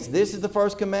commandments. This is the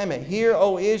first commandment. Hear,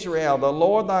 O Israel, the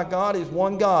Lord thy God is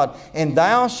one God, and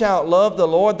thou shalt love the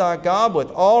Lord thy God with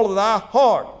all of thy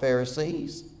heart,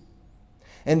 Pharisees.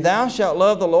 And thou shalt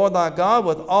love the Lord thy God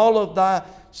with all of thy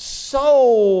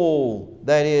soul,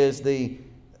 that is the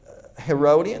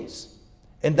Herodians.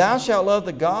 And thou shalt love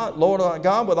the Lord thy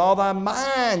God with all thy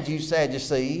mind, you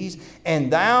Sadducees.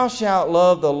 And thou shalt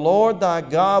love the Lord thy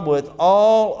God with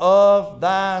all of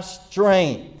thy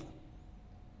strength.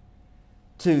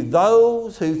 To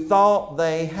those who thought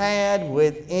they had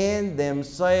within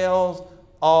themselves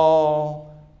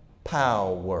all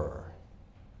power.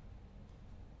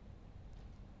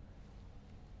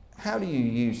 How do you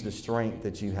use the strength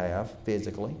that you have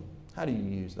physically? How do you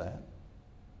use that?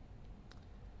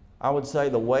 I would say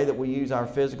the way that we use our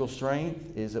physical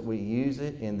strength is that we use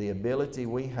it in the ability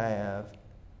we have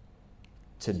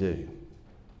to do.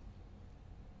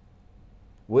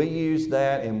 We use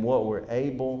that in what we're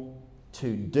able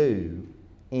to do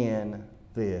in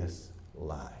this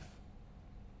life.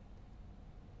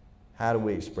 How do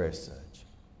we express such?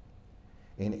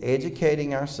 In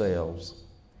educating ourselves,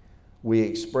 we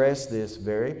express this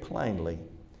very plainly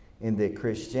in that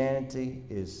Christianity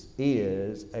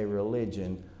is a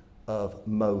religion of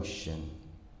motion.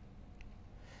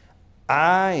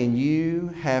 I and you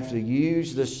have to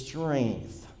use the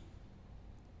strength.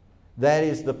 That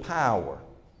is the power.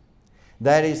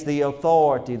 That is the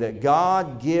authority that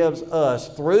God gives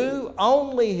us through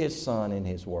only His Son and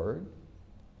His Word,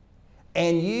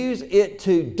 and use it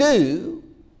to do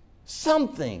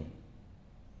something.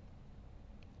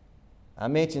 I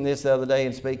mentioned this the other day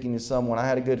in speaking to someone. I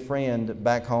had a good friend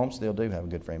back home, still do have a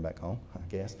good friend back home, I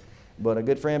guess. But a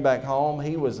good friend back home,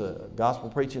 he was a gospel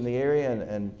preacher in the area,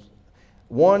 and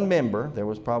one member, there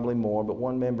was probably more, but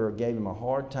one member gave him a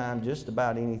hard time just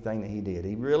about anything that he did.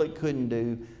 He really couldn't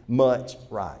do much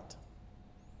right.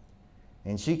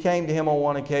 And she came to him on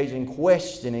one occasion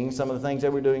questioning some of the things they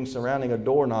were doing surrounding a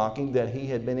door knocking that he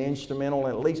had been instrumental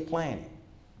in at least planning.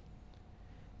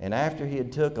 And after he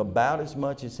had took about as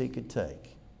much as he could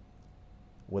take,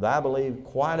 with, I believe,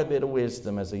 quite a bit of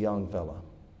wisdom as a young fellow,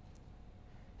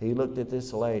 he looked at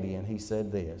this lady and he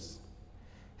said this.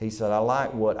 He said, I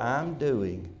like what I'm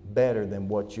doing better than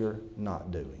what you're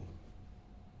not doing.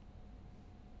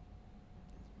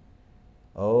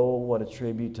 Oh, what a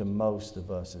tribute to most of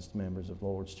us as members of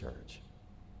Lord's Church.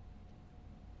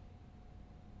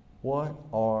 What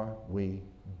are we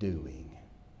doing?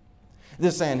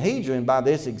 The Sanhedrin, by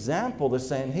this example, the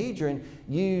Sanhedrin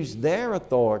used their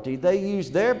authority, they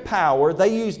used their power,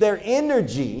 they used their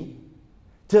energy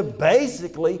to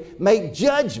basically make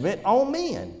judgment on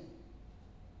men.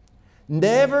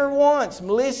 Never once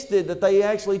listed that they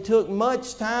actually took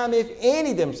much time, if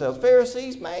any, themselves.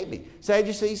 Pharisees maybe,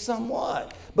 Sadducees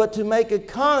somewhat, but to make a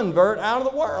convert out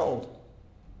of the world.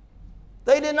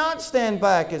 They did not stand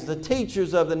back as the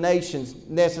teachers of the nations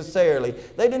necessarily.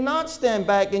 They did not stand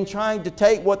back in trying to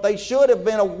take what they should have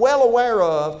been well aware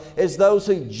of as those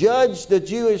who judged the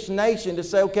Jewish nation to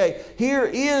say, okay, here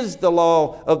is the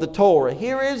law of the Torah.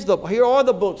 Here are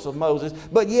the books of Moses.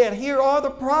 But yet here are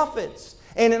the prophets.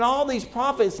 And in all these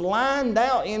prophets lined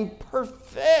out in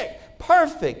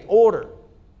perfect order.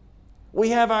 We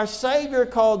have our Savior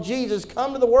called Jesus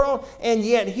come to the world, and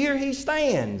yet here He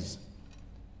stands.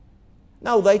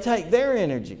 No, they take their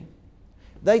energy,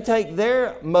 they take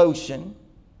their motion,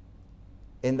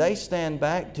 and they stand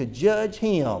back to judge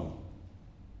Him.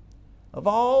 Of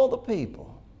all the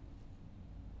people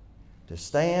to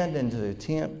stand and to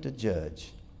attempt to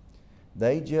judge,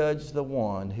 they judge the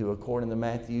one who, according to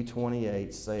Matthew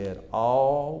 28, said,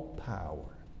 all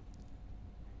power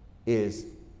is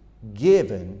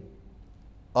given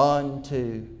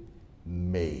unto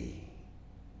me.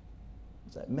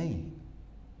 What does that mean?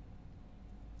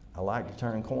 I like to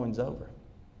turn coins over.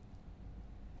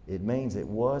 It means it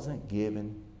wasn't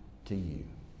given to you.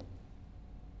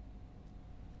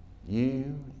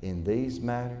 You, in these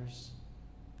matters,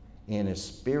 in a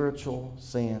spiritual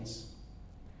sense,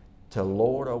 to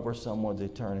lord over someone's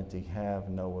eternity, have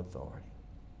no authority.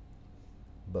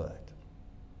 But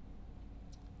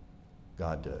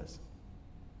God does.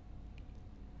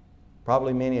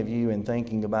 Probably many of you, in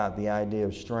thinking about the idea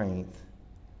of strength,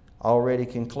 already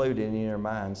concluded in your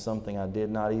mind something I did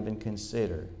not even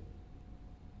consider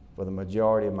for the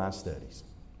majority of my studies.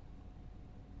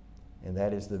 And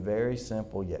that is the very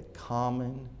simple yet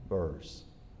common verse,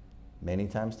 many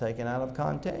times taken out of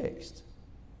context,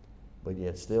 but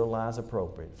yet still lies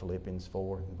appropriate. Philippians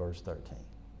 4 and verse 13.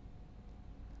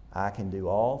 I can do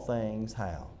all things,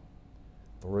 how?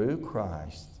 Through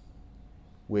Christ,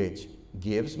 which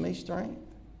gives me strength.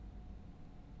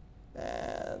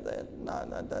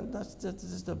 That's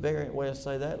just a variant way to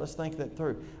say that. Let's think that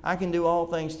through. I can do all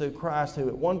things through Christ, who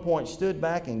at one point stood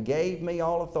back and gave me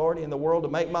all authority in the world to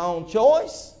make my own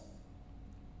choice.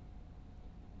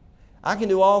 I can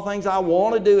do all things I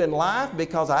want to do in life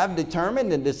because I've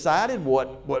determined and decided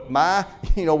what my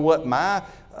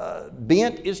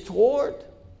bent is toward.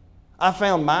 I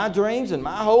found my dreams and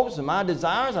my hopes and my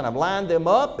desires, and I've lined them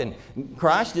up, and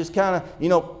Christ just kind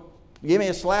of, give me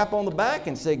a slap on the back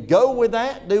and said, go with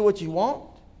that, do what you want.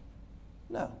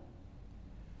 No.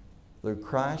 Through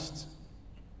Christ,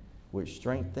 which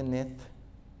strengtheneth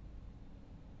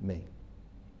me.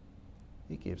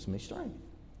 He gives me strength.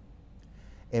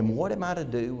 And what am I to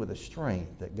do with the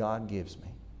strength that God gives me?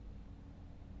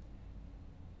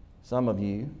 Some of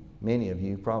you, many of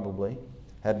you probably,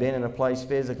 have been in a place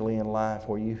physically in life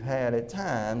where you've had at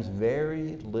times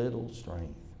very little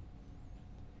strength.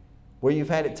 Where you've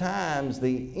had at times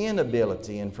the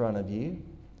inability in front of you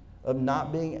of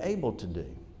not being able to do.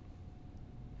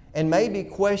 And maybe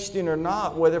question or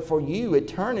not whether for you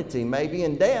eternity, maybe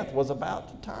in death, was about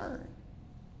to turn.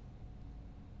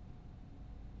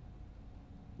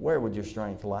 Where would your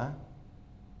strength lie?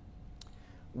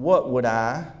 What would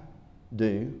I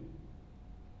do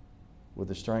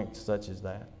with a strength such as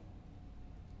that?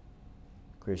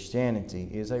 Christianity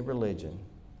is a religion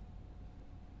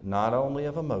not only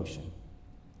of emotion,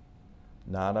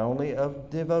 not only of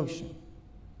devotion,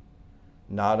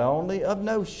 not only of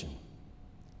notion,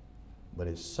 but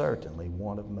it's certainly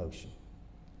one of motion.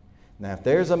 Now, if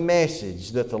there's a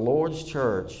message that the Lord's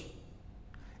church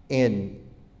in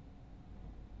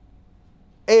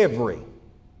every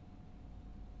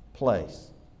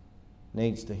place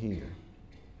needs to hear,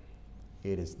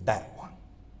 it is that one.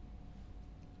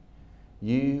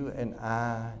 You and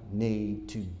I need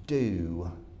to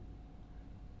do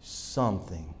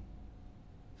something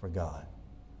for God.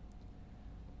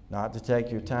 Not to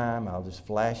take your time, I'll just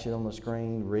flash it on the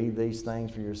screen, read these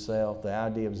things for yourself. The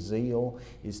idea of zeal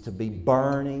is to be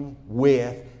burning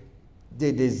with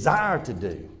the desire to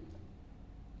do.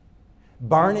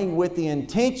 Burning with the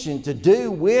intention to do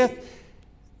with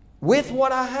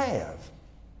what I have.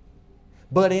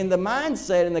 But in the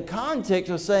mindset, in the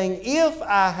context of saying, if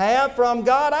I have from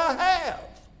God, I have.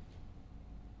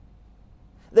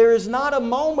 There is not a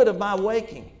moment of my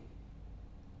waking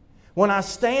when I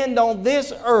stand on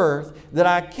this earth that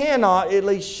I cannot, at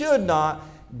least should not,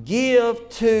 give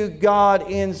to God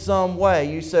in some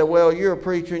way. You say, well, you're a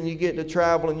preacher and you get to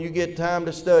travel and you get time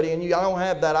to study, and I don't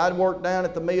have that. I work down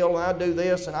at the mill and I do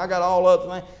this and I got all other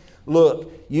things.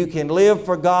 Look, you can live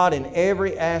for God in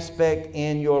every aspect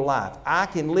in your life. I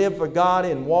can live for God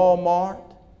in Walmart.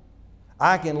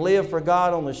 I can live for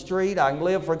God on the street. I can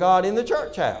live for God in the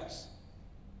church house.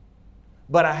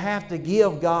 But I have to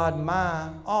give God my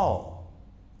all.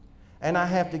 And I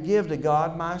have to give to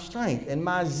God my strength. And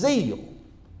my zeal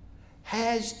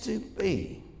has to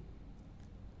be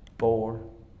for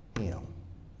Him.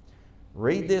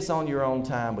 Read this on your own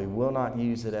time. We will not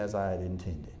use it as I had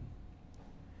intended.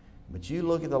 But you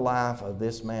look at the life of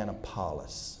this man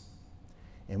Apollos,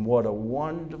 and what a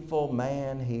wonderful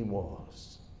man he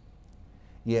was.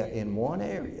 Yet in one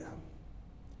area,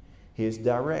 his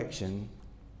direction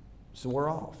were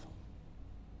off.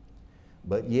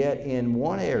 But yet in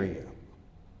one area,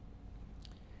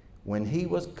 when he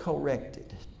was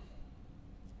corrected,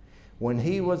 when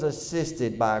he was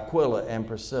assisted by Aquila and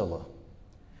Priscilla,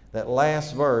 that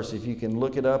last verse, if you can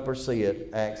look it up or see it,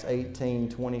 Acts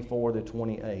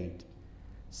 18:24-28,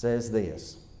 says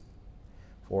this: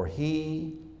 for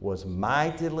he was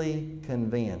mightily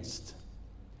convinced.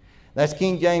 That's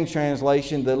King James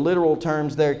translation. The literal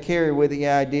terms there carry with the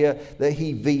idea that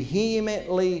he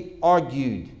vehemently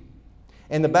argued.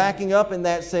 And the backing up in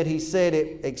that said, he said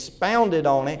it, expounded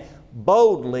on it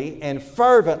boldly and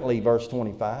fervently, verse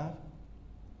 25.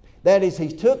 That is, he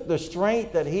took the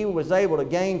strength that he was able to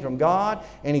gain from God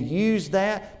and he used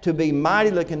that to be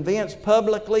mightily convinced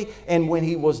publicly. And when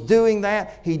he was doing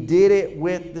that, he did it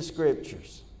with the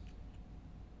Scriptures.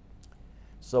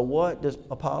 So what does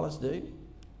Apollos do?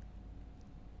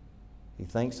 He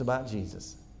thinks about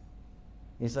Jesus.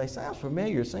 You say, sounds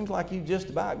familiar. Seems like you just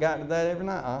about got to that every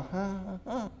night.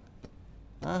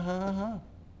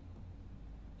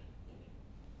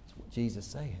 Jesus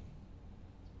said.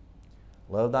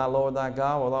 Love thy Lord thy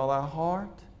God with all thy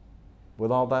heart,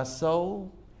 with all thy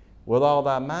soul, with all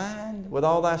thy mind, with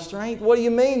all thy strength. What do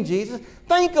you mean, Jesus?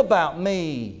 Think about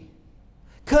me.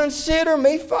 Consider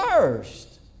me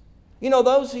first. You know,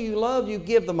 those who you love, you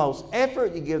give the most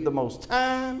effort, you give the most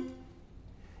time,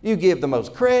 you give the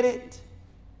most credit,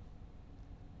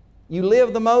 you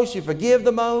live the most, you forgive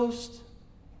the most.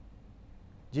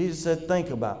 Jesus said, think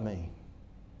about me.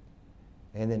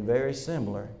 And then very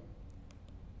similar,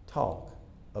 talk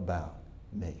about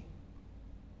me.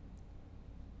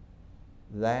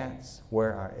 That's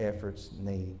where our efforts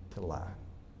need to lie.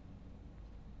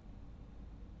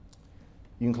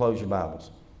 You can close your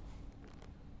Bibles.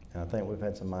 And I think we've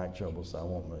had some mic trouble, so I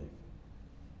won't move.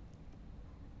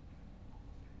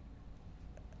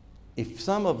 If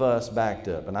some of us backed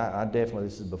up, and I definitely,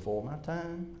 this is before my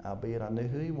time, albeit I knew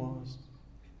who he was.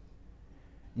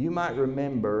 You might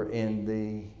remember in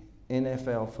the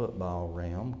NFL football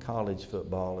realm, college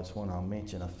football is when I'll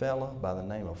mention a fella by the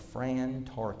name of Fran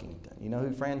Tarkington. You know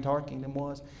who Fran Tarkington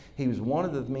was? He was one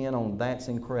of the men on That's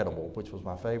Incredible, which was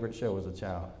my favorite show as a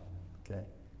child. Okay?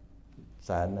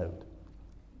 Side note.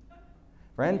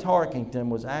 Fran Tarkington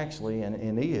was actually,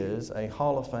 and is, a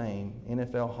Hall of Fame,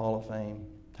 NFL Hall of Fame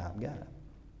type guy.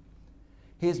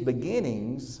 His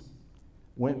beginnings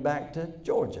went back to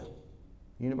Georgia,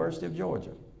 University of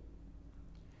Georgia.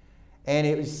 And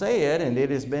it was said, and it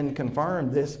has been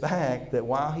confirmed, this fact, that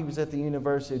while he was at the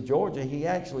University of Georgia, he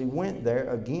actually went there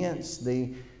against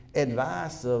the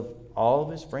advice of all of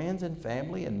his friends and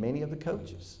family and many of the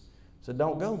coaches. So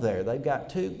don't go there. They've got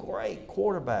two great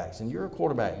quarterbacks, and you're a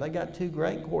quarterback. They've got two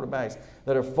great quarterbacks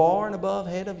that are far and above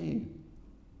ahead of you.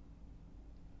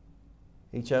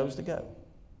 He chose to go.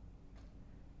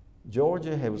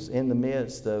 Georgia was in the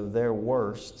midst of their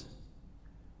worst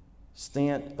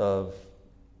stint of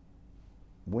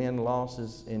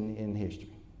win-losses in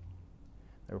history.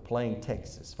 They were playing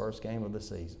Texas, first game of the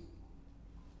season.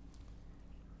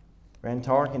 Fran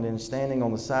Tarkington standing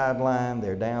on the sideline.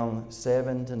 They're down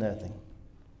 7-0.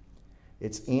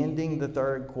 It's ending the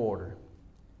third quarter.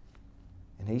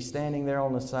 And he's standing there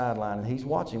on the sideline, and he's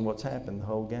watching what's happened the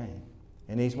whole game.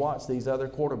 And he's watched these other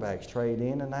quarterbacks trade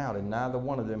in and out, and neither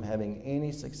one of them having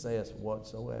any success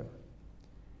whatsoever.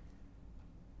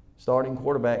 Starting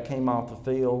quarterback came off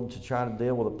the field to try to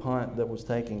deal with a punt that was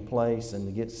taking place and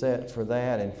to get set for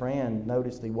that. And Fran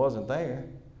noticed he wasn't there.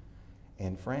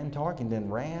 And Fran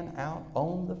Tarkington ran out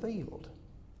on the field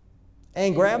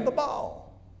and grabbed the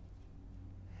ball.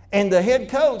 And the head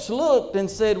coach looked and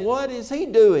said, "What is he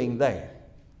doing there?"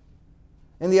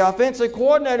 And the offensive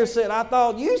coordinator said, "I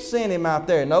thought you sent him out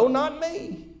there." "No, not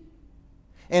me."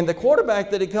 And the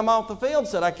quarterback that had come off the field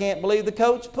said, "I can't believe the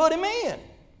coach put him in."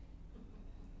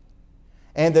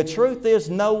 And the truth is,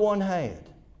 no one had.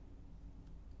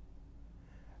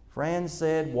 Fran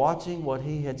said, watching what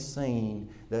he had seen,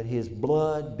 that his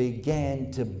blood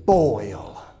began to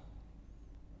boil.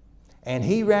 And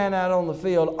he ran out on the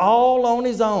field all on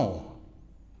his own.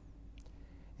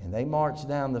 And they marched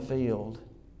down the field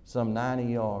some 90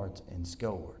 yards and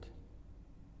scored.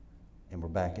 And we're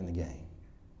back in the game.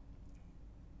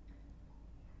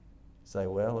 Say,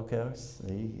 well, okay,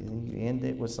 you end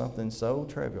it with something so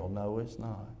trivial. No, it's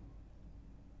not.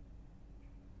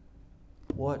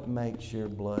 What makes your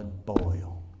blood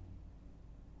boil?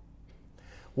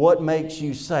 What makes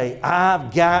you say,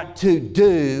 I've got to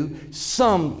do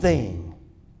something?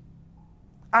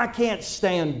 I can't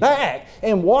stand back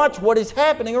and watch what is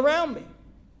happening around me.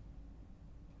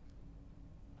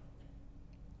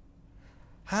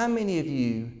 How many of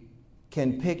you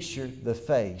can picture the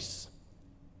face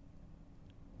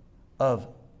of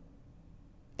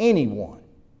anyone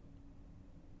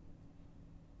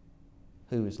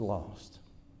who is lost?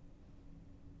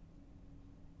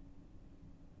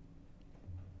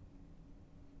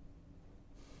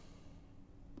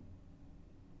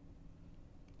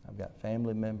 I've got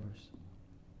family members.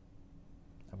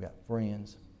 I've got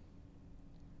friends.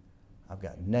 I've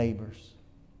got neighbors.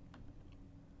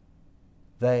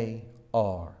 They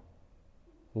are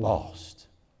lost.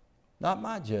 Not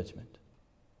my judgment.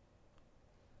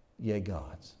 Yea,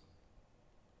 God's.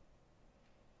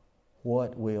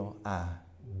 What will I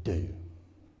do?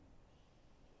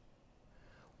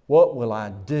 What will I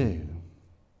do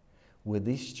with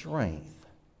the strength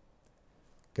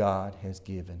God has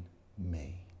given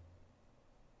me?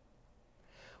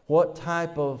 What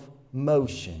type of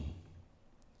motion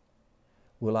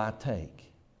will I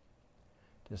take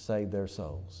to save their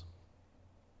souls?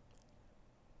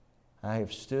 I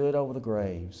have stood over the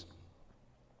graves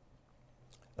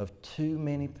of too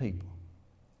many people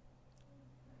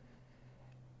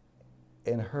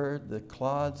and heard the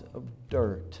clods of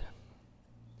dirt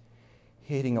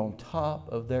hitting on top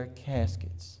of their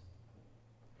caskets,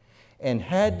 and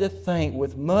had to think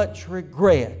with much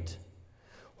regret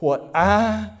what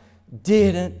I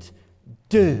didn't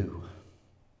do.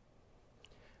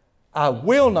 I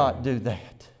will not do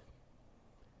that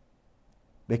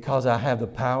because I have the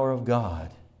power of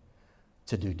God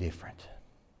to do different.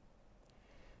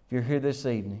 If you're here this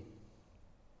evening,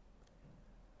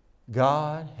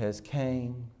 God has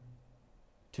came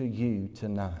to you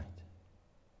tonight.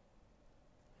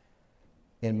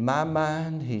 In my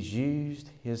mind, He's used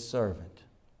His servant.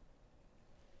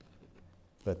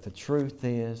 But the truth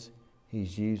is,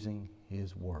 He's using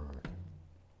His Word.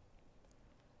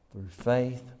 Through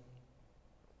faith,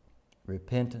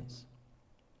 repentance,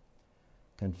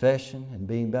 confession, and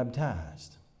being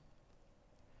baptized,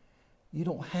 you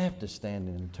don't have to stand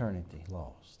in eternity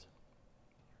lost.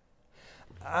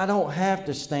 I don't have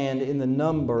to stand in the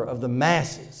number of the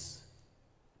masses.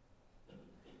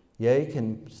 Yea,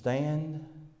 can stand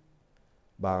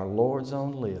by our Lord's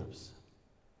own lips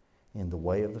in the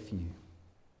way of the few.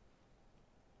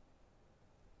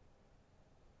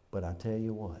 But I tell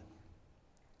you what,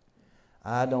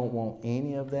 I don't want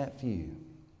any of that few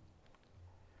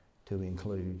to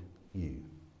include you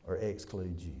or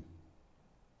exclude you.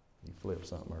 You flipped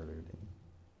something earlier, didn't you?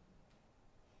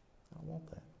 I want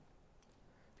that.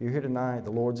 If you're here tonight,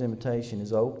 the Lord's invitation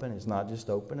is open. It's not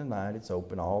just open tonight, it's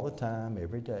open all the time,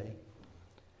 every day.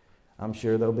 I'm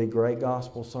sure there'll be great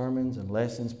gospel sermons and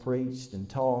lessons preached and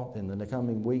taught in the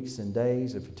coming weeks and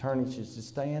days if eternity is to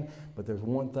stand. But there's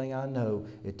one thing I know,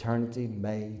 eternity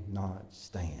may not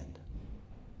stand.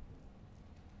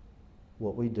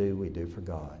 What we do for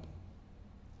God.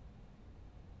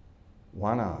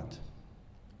 Why not?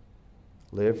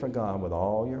 Live for God with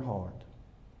all your heart,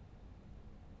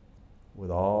 with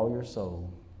all your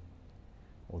soul,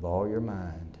 with all your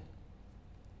mind,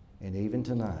 and even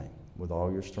tonight, with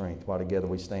all your strength, while together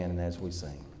we stand and as we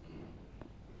sing.